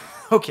track?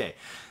 Okay,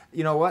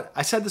 you know what?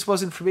 I said this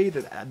wasn't for me,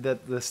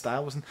 that the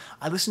style wasn't.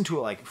 I listened to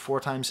it like 4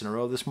 times in a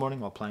row this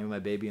morning while playing with my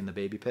baby in the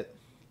baby pit.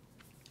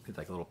 It's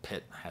like a little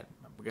pit.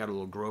 We got a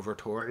little Grover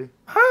Tory,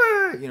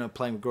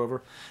 playing with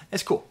Grover.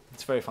 It's cool.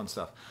 It's very fun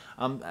stuff.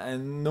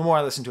 And the more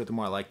I listened to it, the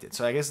more I liked it.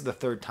 So I guess it's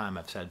the 3rd time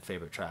I've said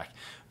favorite track.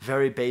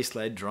 Very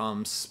bass-led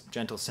drums,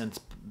 gentle synths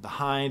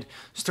behind.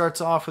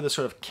 Starts off with a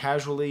sort of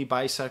casually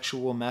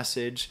bisexual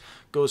message,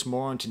 goes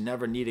more into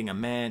never needing a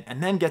man,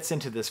 and then gets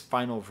into this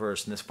final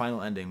verse and this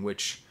final ending,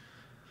 which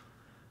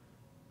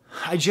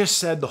I just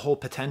said the whole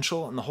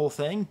potential and the whole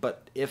thing,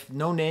 but if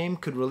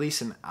Noname could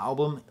release an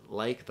album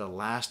like the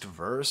last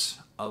verse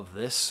of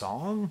this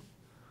song,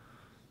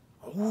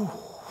 ooh,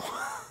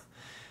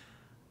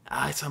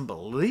 it's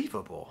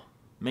unbelievable.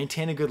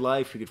 Maintain a good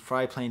life. We could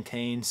fry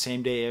plantains.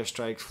 Same day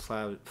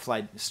airstrikes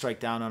strike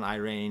down on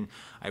Iran.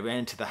 I ran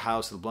into the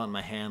house with a blunt in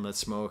my hand. Let's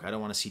smoke. I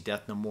don't want to see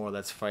death no more.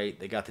 Let's fight.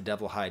 They got the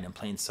devil hiding in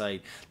plain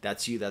sight.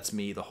 That's you. That's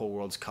me. The whole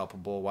world's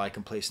culpable. Why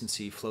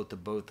complacency float the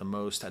boat the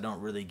most? I don't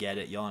really get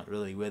it. Y'all aren't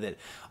really with it.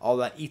 All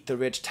that eat the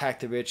rich,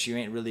 tack the rich. You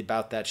ain't really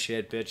about that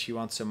shit, bitch. You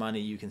want some money?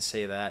 You can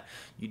say that.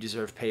 You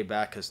deserve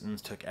payback because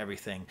took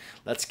everything.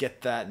 Let's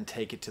get that and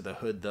take it to the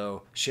hood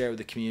though. Share with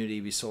the community.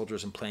 Be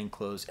soldiers in plain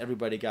clothes.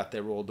 Everybody got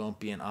their role. Don't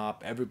be an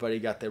op. Everybody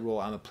got their role.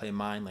 I'm gonna play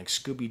mine. Like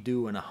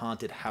Scooby-Doo in a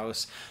haunted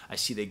house. I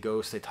see the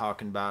ghosts they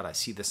talking about. I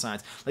see the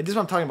signs. Like, this is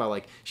what I'm talking about.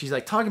 Like, she's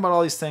like talking about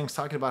all these things,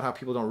 talking about how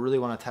people don't really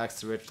want to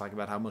tax the rich, talking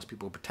about how most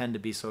people pretend to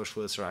be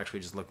socialists or actually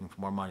just looking for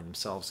more money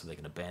themselves so they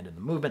can abandon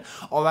the movement,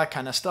 all that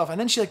kind of stuff. And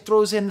then she like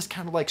throws in this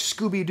kind of like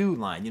Scooby-Doo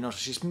line, so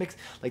she's mixed,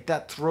 like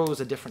that throws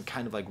a different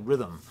kind of like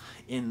rhythm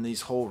in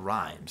these whole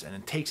rhymes, and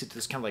it takes it to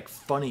this kind of like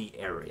funny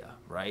area,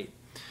 right?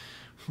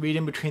 Read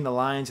in between the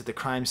lines at the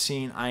crime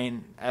scene. I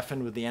ain't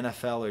effing with the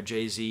NFL or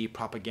Jay-Z.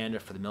 Propaganda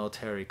for the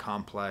military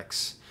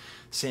complex.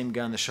 same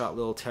gun that shot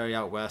little Terry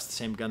out west, the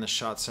same gun that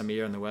shot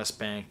Samir in the West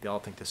Bank. They all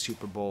think the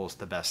Super Bowl is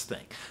the best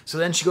thing. So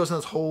then she goes on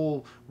this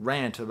whole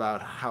rant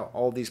about how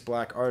all these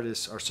black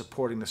artists are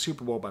supporting the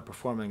Super Bowl by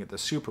performing at the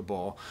Super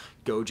Bowl.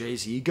 Go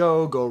Jay-Z,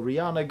 go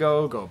Rihanna,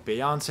 go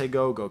Beyonce,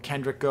 go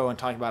Kendrick, go, and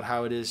talking about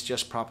how it is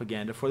just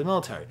propaganda for the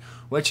military,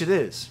 which it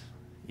is,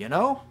 you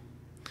know?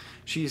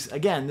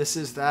 Again, this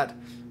is that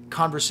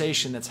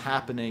conversation that's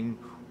happening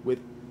with...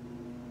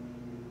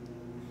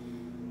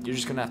 You're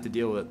just going to have to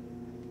deal with it.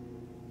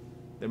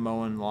 They're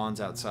mowing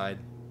lawns outside,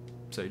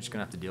 so you're just going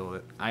to have to deal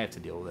with it. I have to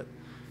deal with it.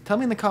 Tell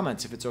me in the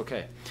comments if it's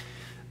okay.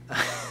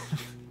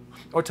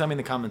 Or tell me in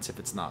the comments if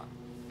it's not.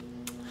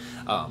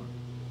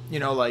 You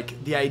know,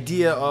 like, the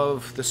idea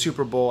of the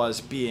Super Bowl as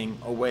being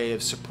a way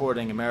of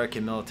supporting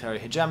American military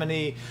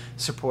hegemony,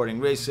 supporting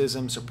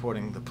racism,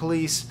 supporting the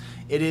police,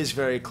 it is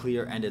very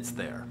clear, and it's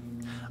there.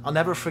 I'll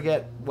never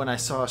forget when I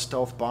saw a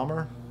stealth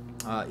bomber.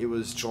 It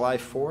was July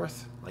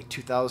 4th, like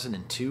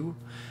 2002,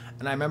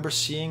 and I remember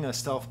seeing a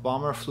stealth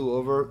bomber flew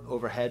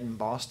overhead in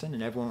Boston,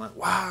 and everyone went,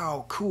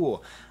 wow,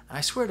 cool. And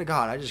I swear to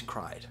God, I just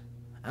cried.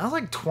 And I was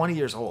like 20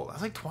 years old. I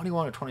was like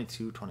 21 or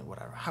 22, 20,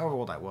 whatever, however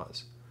old I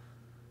was.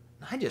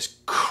 And I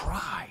just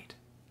cried.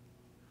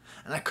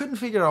 And I couldn't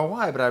figure out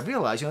why, but I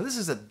realized, you know, this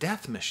is a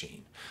death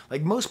machine.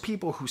 Like, most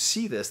people who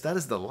see this, that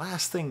is the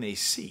last thing they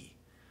see.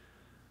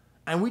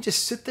 And we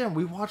just sit there and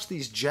we watch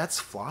these jets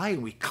fly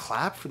and we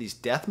clap for these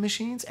death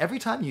machines. Every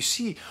time you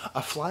see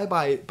a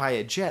flyby by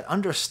a jet,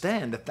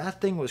 understand that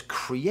that thing was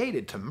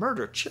created to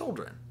murder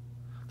children.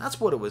 That's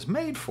what it was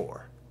made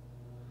for.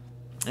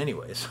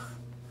 Anyways,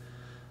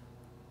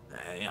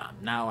 yeah,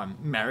 now I'm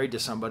married to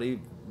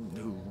somebody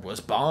who was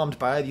bombed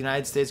by the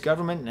United States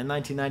government in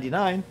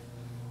 1999.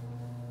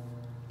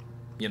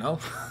 You know?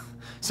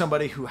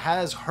 Somebody who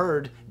has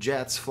heard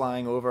jets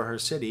flying over her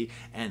city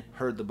and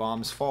heard the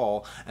bombs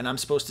fall, and I'm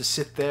supposed to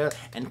sit there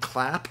and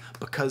clap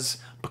because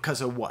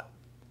of what?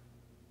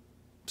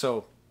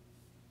 So,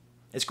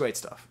 it's great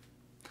stuff.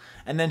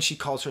 And then she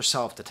calls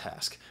herself to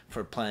task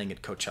for playing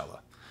at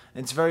Coachella.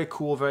 And it's very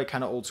cool, very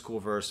kind of old school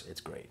verse.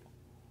 It's great.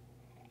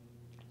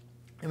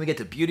 And we get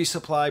to Beauty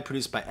Supply,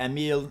 produced by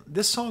Emile.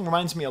 This song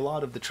reminds me a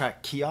lot of the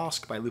track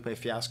Kiosk by Lupe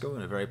Fiasco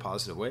in a very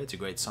positive way. It's a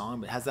great song,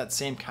 but it has that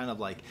same kind of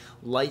like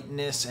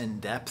lightness and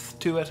depth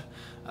to it,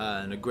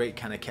 and a great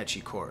kind of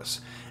catchy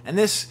chorus. And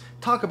this,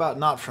 talk about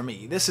not for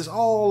me. This is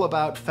all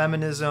about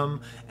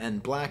feminism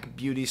and black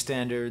beauty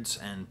standards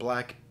and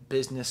black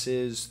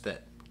businesses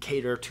that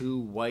cater to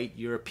white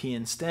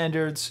European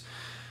standards.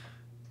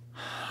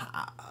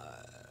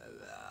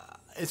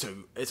 It's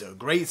a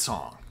great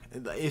song.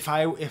 If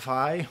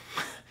I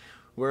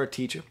were a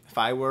teacher, if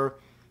I were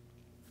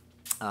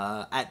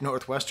at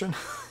Northwestern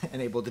and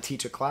able to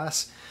teach a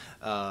class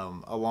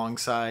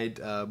alongside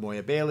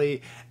Moya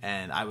Bailey,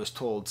 and I was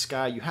told,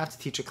 Skye, you have to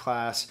teach a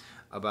class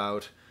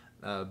about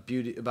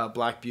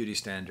black beauty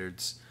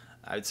standards,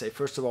 I'd say,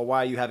 first of all,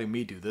 why are you having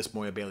me do this?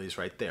 Moya Bailey's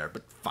right there,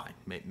 but fine,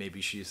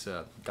 maybe she's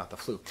got the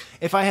flu.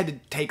 If I had to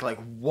take like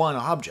one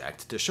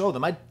object to show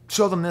them, I'd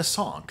show them this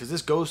song, because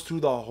this goes through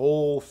the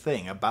whole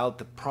thing about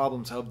the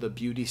problems of the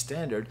beauty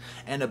standard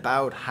and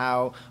about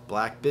how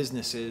black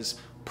businesses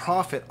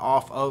profit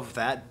off of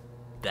that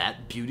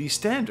beauty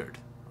standard,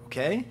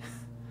 okay?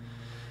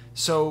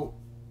 So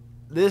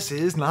this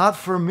is not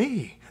for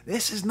me.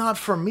 This is not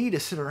for me to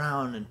sit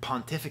around and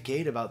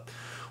pontificate about,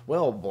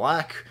 well,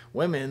 black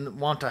women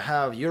want to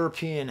have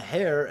European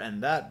hair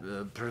and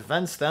that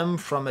prevents them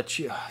from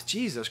achieving...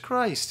 Jesus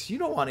Christ, you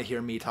don't want to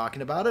hear me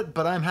talking about it,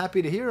 but I'm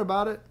happy to hear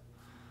about it.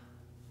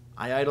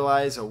 I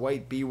idolize a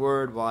white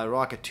B-word while I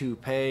rock a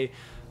toupee,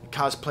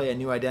 cosplay a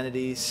new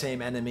identity,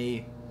 same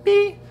enemy,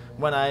 me,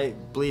 when I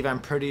believe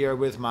I'm prettier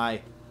with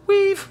my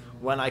weave,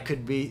 when I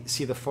could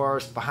see the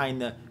forest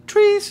behind the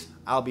trees,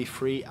 I'll be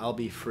free, I'll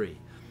be free.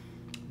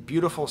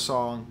 Beautiful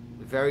song,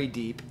 very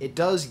deep. It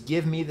does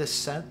give me this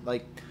sense,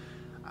 like,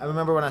 I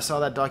remember when I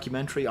saw that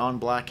documentary on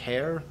black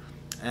hair,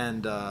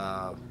 and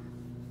I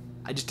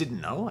just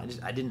didn't know.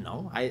 I didn't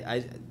know.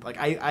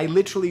 I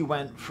literally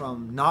went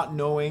from not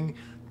knowing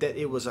that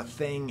it was a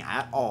thing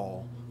at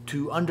all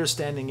to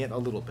understanding it a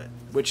little bit,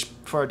 which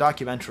for a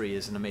documentary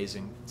is an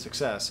amazing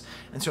success.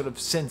 And sort of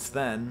since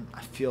then,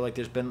 I feel like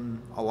there's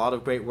been a lot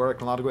of great work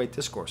and a lot of great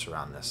discourse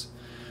around this.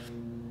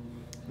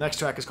 Next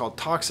track is called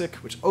Toxic,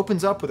 which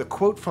opens up with a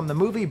quote from the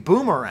movie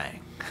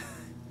Boomerang.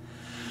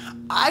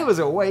 I was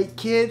a white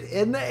kid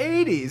in the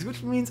 80s,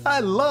 which means I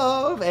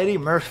love Eddie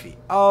Murphy.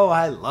 Oh,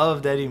 I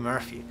loved Eddie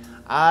Murphy.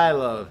 I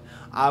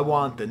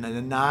want the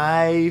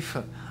knife.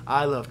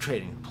 I love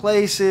Trading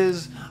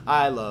Places.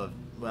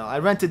 Well, I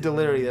rented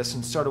Delirious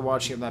and started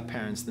watching it with my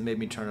parents. They made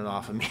me turn it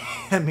off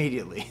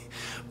immediately.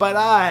 But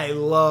I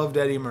loved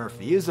Eddie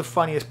Murphy. He was the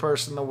funniest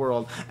person in the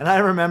world. And I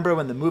remember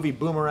when the movie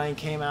Boomerang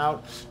came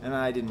out, and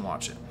I didn't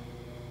watch it.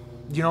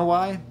 You know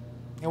why?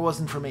 It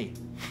wasn't for me.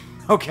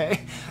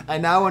 Okay? I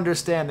now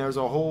understand there's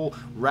a whole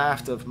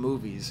raft of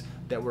movies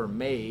that were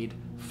made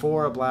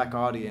for a black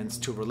audience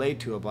to relate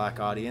to a black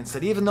audience,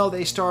 that even though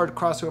they starred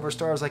crossover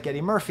stars like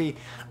Eddie Murphy,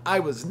 I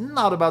was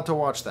not about to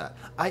watch that.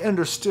 I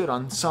understood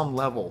on some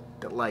level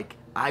that, like,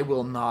 I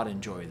will not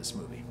enjoy this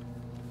movie.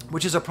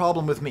 Which is a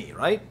problem with me,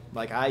 right?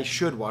 Like, I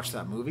should watch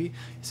that movie.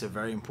 It's a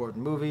very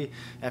important movie.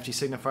 FT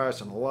Signifier's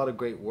done a lot of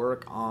great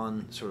work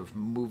on sort of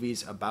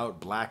movies about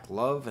black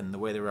love and the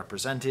way they're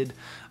represented.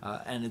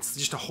 And it's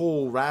just a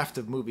whole raft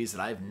of movies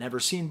that I've never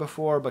seen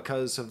before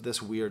because of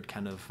this weird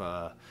kind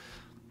of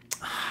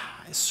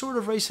sort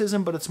of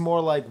racism, but it's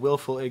more like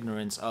willful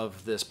ignorance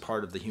of this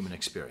part of the human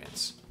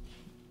experience,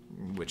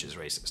 which is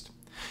racist.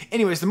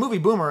 Anyways, the movie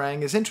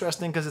Boomerang is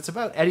interesting because it's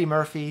about Eddie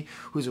Murphy,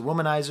 who's a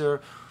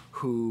womanizer,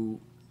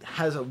 who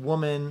has a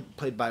woman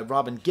played by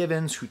Robin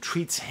Givens who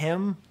treats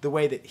him the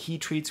way that he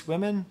treats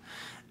women.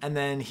 And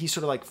then he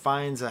sort of like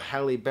finds a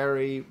Halle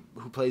Berry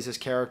who plays his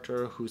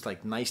character who's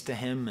like nice to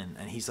him.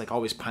 And he's like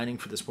always pining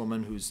for this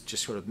woman who's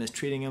just sort of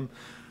mistreating him.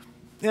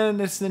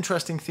 And it's an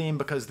interesting theme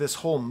because this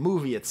whole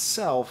movie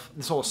itself,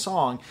 this whole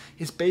song,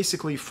 is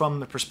basically from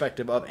the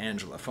perspective of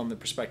Angela, from the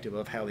perspective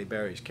of Halle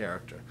Berry's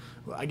character.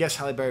 Well, I guess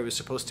Halle Berry was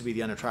supposed to be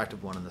the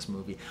unattractive one in this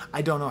movie.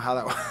 I don't know how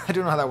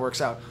that works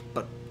out.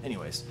 But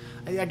anyways,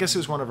 I guess it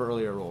was one of her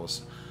earlier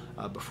roles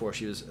before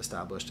she was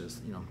established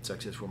as, you know,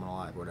 sexiest woman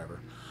alive, or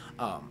whatever.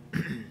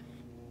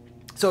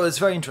 So it's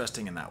very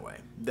interesting in that way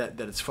that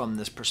it's from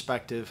this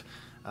perspective.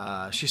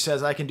 She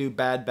says, "I can do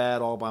bad,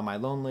 bad all by my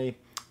lonely."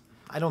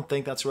 I don't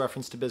think that's a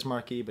reference to Biz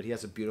Markie, but he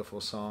has a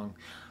beautiful song.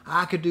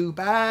 "I could do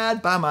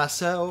bad by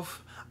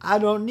myself. I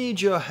don't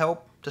need your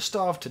help to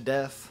starve to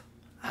death.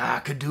 I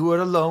could do it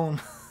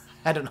alone."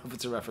 I don't know if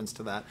it's a reference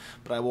to that,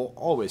 but I will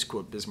always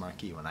quote Biz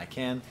Markie when I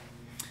can.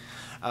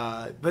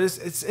 But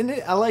it's in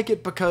it. I like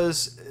it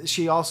because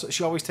she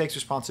always takes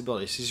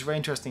responsibility. She's a very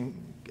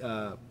interesting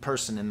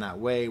person in that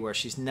way, where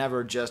she's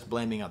never just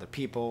blaming other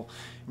people.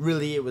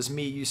 Really, it was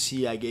me. You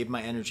see, I gave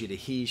my energy to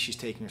he. She's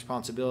taking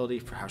responsibility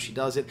for how she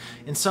does it.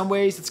 In some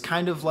ways, it's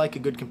kind of like a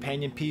good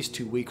companion piece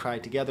to "We Cry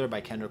Together"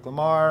 by Kendrick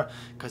Lamar,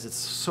 because it's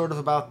sort of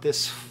about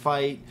this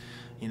fight.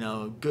 You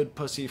know, good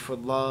pussy for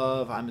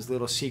love, I'm his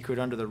little secret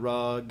under the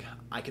rug,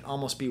 I can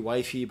almost be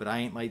wifey, but I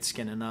ain't light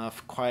skin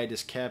enough, quiet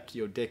as kept,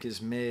 your dick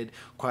is mid,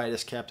 quiet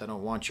as kept, I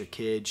don't want your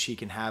kid, she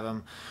can have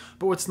him.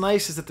 But what's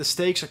nice is that the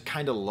stakes are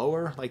kind of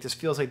lower. Like, this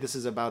feels like this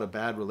is about a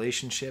bad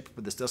relationship,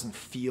 but this doesn't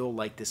feel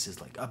like this is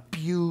like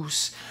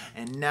abuse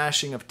and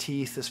gnashing of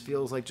teeth. This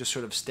feels like just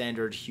sort of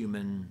standard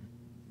human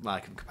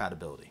lack of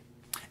compatibility.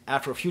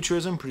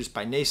 Afrofuturism, produced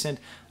by Nascent.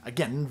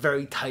 Again,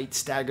 very tight,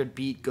 staggered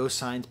beat, ghost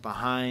signs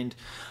behind.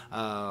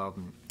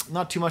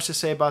 Not too much to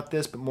say about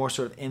this, but more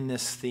sort of in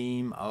this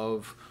theme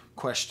of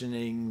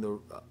questioning the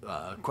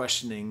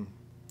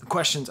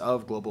questions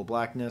of global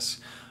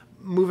blackness.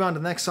 Moving on to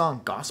the next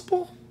song,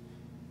 Gospel.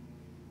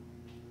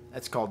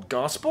 It's called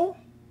Gospel,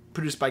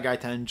 produced by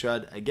Gaetan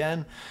Judd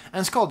again. And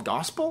it's called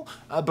Gospel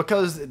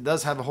because it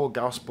does have a whole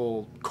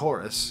gospel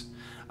chorus.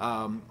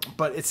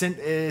 But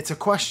it's a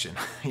question,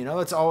 you know.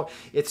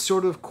 It's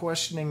sort of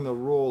questioning the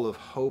role of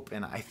hope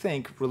and, I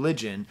think,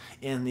 religion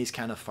in these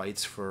kind of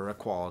fights for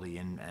equality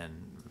and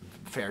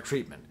fair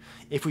treatment.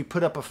 If we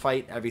put up a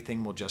fight,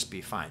 everything will just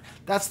be fine.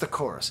 That's the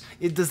chorus.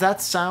 Does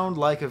that sound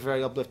like a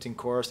very uplifting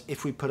chorus?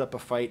 If we put up a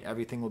fight,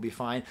 everything will be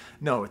fine?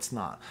 No, it's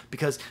not,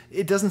 because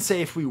it doesn't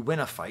say if we win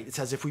a fight. It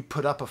says if we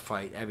put up a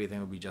fight, everything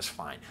will be just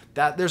fine.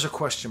 There's a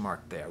question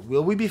mark there.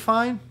 Will we be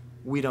fine?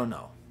 We don't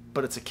know,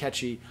 but it's a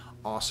catchy,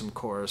 awesome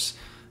chorus.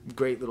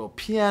 Great little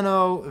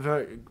piano,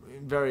 very,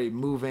 very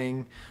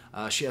moving.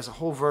 She has a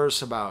whole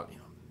verse about, you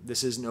know,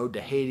 this is an ode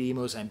to Haiti,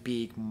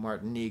 Mozambique,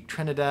 Martinique,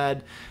 Trinidad.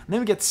 And then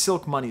we get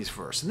Silk Money's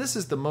verse. And this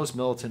is the most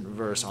militant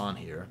verse on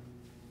here.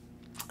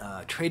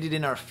 Traded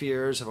in our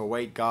fears of a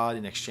white god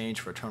in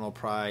exchange for eternal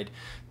pride.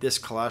 This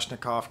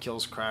Kalashnikov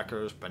kills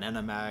crackers.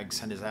 Banana Mag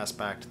send his ass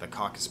back to the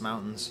Caucasus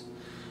Mountains.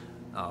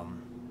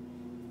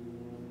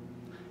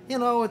 You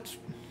know,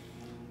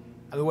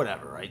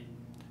 whatever, right?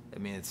 I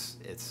mean,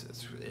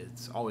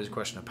 it's always a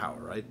question of power,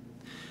 right?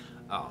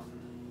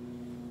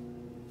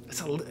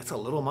 It's a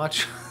little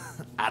much.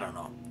 I don't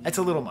know. It's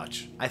a little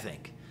much, I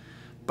think,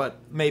 but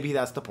maybe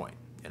that's the point,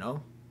 you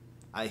know.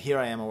 Here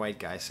I am, a white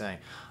guy, saying,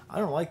 I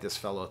don't like this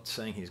fellow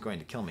saying he's going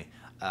to kill me.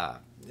 I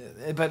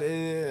don't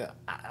know.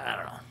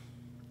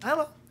 I don't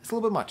know. It's a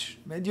little bit much.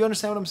 Do you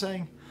understand what I'm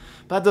saying?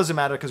 But that doesn't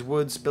matter,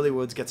 because Billy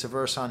Woods gets a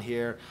verse on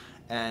here.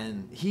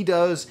 And he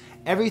does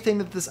everything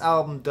that this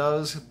album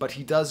does, but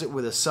he does it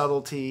with a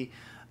subtlety.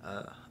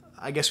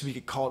 I guess we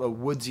could call it a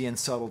Woodsian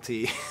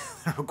subtlety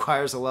that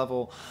requires a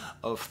level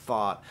of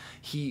thought.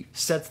 He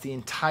sets the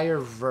entire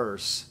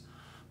verse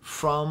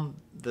from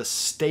the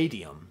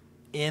stadium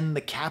in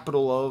the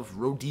capital of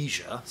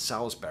Rhodesia,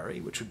 Salisbury,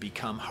 which would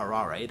become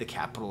Harare, the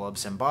capital of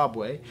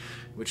Zimbabwe,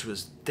 which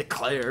was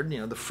declared, you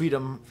know, the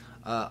freedom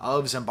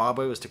of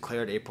Zimbabwe was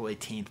declared April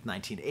 18th,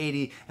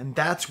 1980, and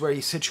that's where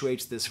he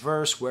situates this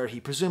verse, where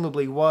he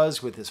presumably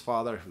was with his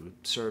father, who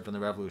served on the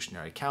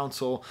Revolutionary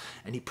Council,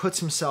 and he puts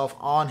himself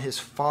on his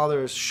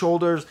father's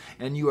shoulders,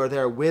 and you are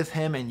there with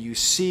him, and you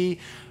see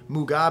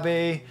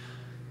Mugabe,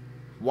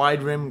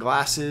 wide-rimmed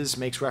glasses,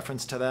 makes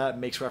reference to that,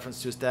 makes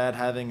reference to his dad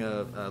having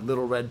a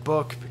little red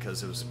book,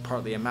 because it was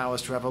partly a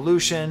Maoist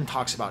revolution,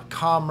 talks about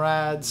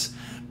comrades,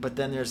 but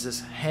then there's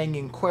this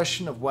hanging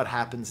question of what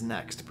happens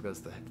next,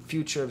 because the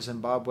future of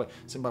Zimbabwe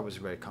is a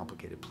very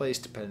complicated place.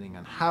 Depending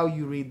on how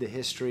you read the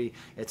history,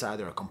 it's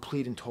either a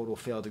complete and total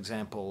failed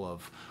example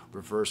of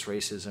reverse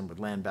racism with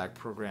land back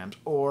programs,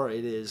 or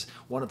it is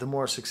one of the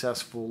more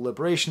successful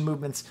liberation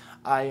movements.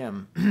 I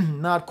am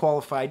not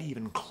qualified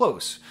even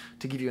close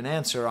to give you an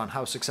answer on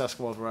how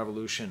successful of a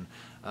revolution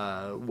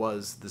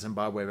was the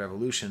Zimbabwe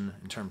revolution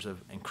in terms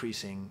of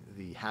increasing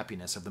the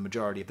happiness of the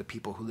majority of the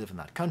people who live in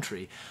that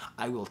country.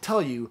 I will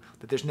tell you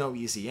that there's no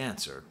easy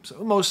answer. So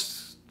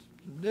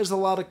there's a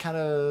lot of kind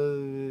of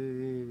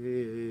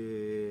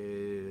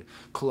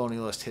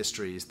colonialist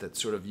histories that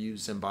sort of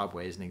use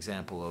Zimbabwe as an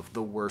example of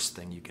the worst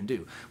thing you can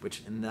do,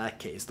 which in that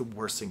case, the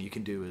worst thing you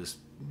can do is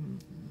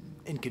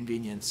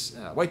inconvenience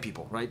white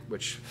people, right?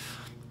 Which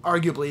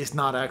arguably is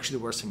not actually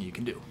the worst thing you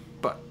can do.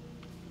 But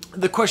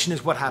the question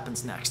is what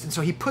happens next. And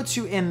so he puts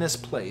you in this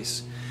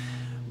place.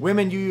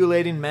 Women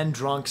ululating, men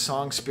drunk,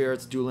 song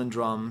spirits, dueling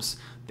drums.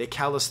 They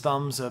callous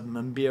thumbs of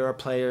Mbira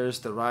players,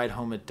 the ride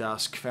home at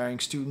dusk, faring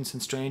students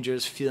and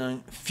strangers,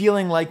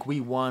 feeling like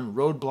we won,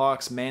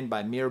 roadblocks manned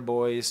by mere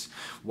boys,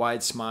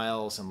 wide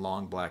smiles and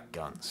long black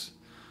guns.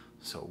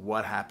 So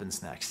what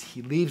happens next?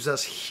 He leaves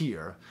us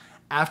here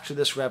after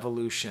this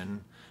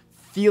revolution,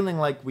 feeling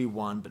like we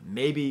won, but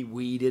maybe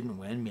we didn't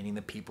win, meaning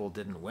the people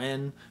didn't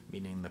win,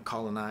 meaning the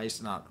colonized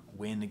did not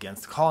win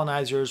against the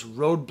colonizers,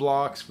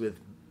 roadblocks with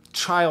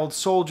child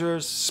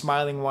soldiers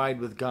smiling wide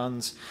with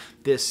guns.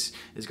 This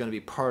is going to be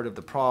part of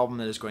the problem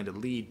that is going to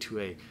lead to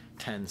a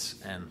tense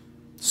and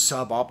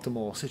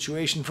suboptimal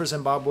situation for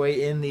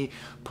Zimbabwe in the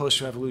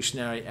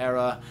post-revolutionary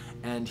era,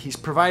 and he's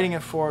providing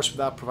it for us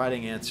without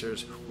providing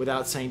answers,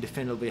 without saying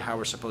definitively how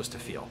we're supposed to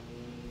feel.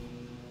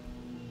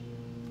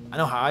 I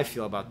know how I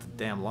feel about the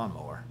damn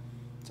lawnmower.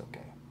 It's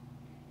okay.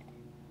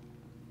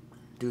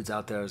 Dude's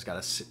out there has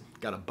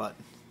got a butt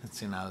that's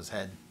seen out of his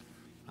head,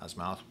 out of his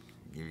mouth.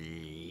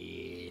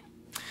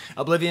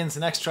 Oblivion's the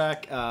next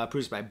track,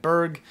 produced by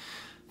Berg,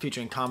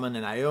 featuring Common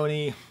and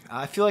Ione.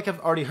 I feel like I've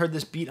already heard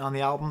this beat on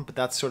the album, but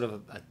that's sort of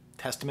a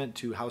testament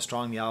to how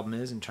strong the album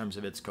is in terms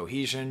of its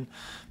cohesion,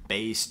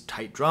 bass,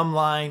 tight drum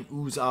line,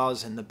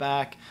 oohs-ahs in the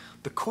back.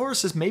 The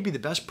chorus is maybe the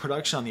best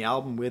production on the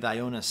album, with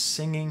Iona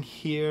singing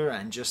here,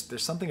 and just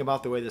there's something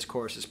about the way this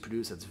chorus is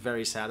produced that's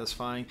very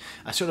satisfying.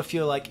 I sort of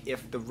feel like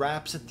if the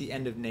raps at the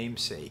end of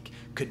Namesake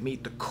could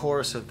meet the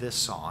chorus of this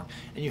song,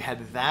 and you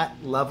had that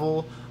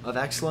level of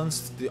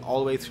excellence all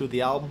the way through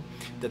the album,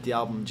 that the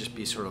album would just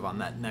be sort of on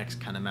that next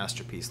kind of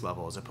masterpiece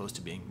level, as opposed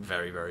to being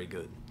very, very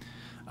good.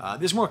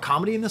 There's more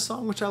comedy in this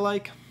song, which I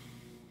like.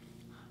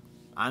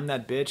 I'm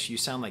that bitch, you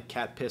sound like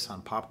cat piss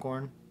on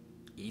popcorn.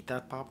 Eat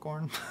that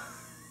popcorn.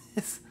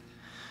 It's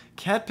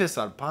cat piss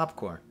on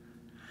popcorn.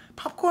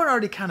 Popcorn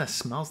already kind of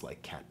smells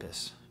like cat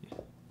piss.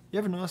 You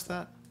ever notice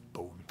that?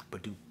 Boom,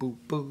 ba-doo, boo,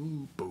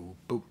 boo, boo,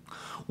 boo.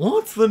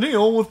 What's the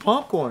deal with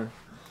popcorn?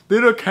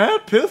 Did a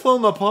cat piss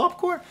on the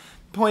popcorn?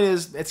 The point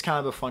is, it's kind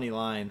of a funny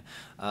line.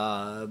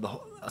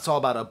 It's all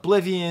about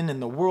oblivion and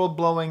the world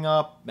blowing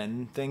up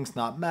and things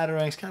not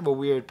mattering. It's kind of a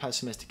weird,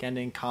 pessimistic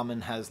ending.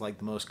 Common has like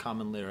the most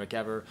common lyric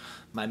ever.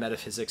 My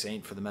metaphysics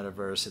ain't for the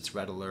metaverse. It's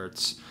red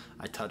alerts.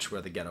 I touch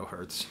where the ghetto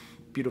hurts.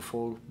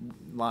 Beautiful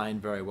line,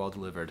 very well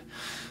delivered.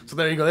 So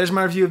there you go. There's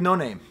my review of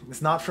Noname.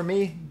 It's not for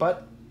me,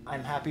 but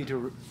I'm happy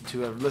to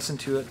have listened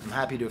to it. I'm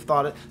happy to have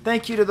thought it.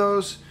 Thank you to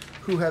those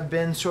who have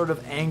been sort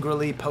of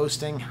angrily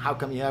posting, how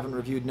come you haven't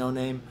reviewed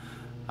Noname?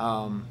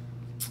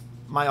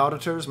 My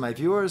auditors, my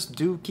viewers,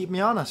 do keep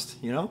me honest,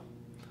 you know?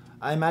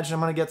 I imagine I'm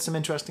going to get some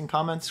interesting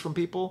comments from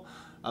people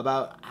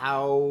about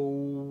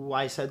how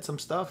I said some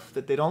stuff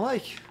that they don't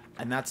like,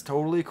 and that's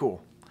totally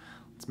cool.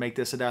 Let's make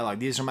this a dialogue.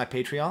 These are my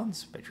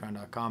Patreons,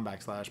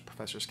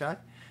 patreon.com/Professor Skye.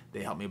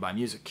 They help me buy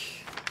music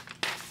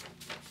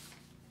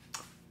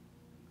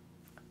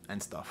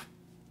and stuff.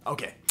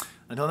 Okay,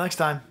 until next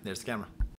time, there's the camera.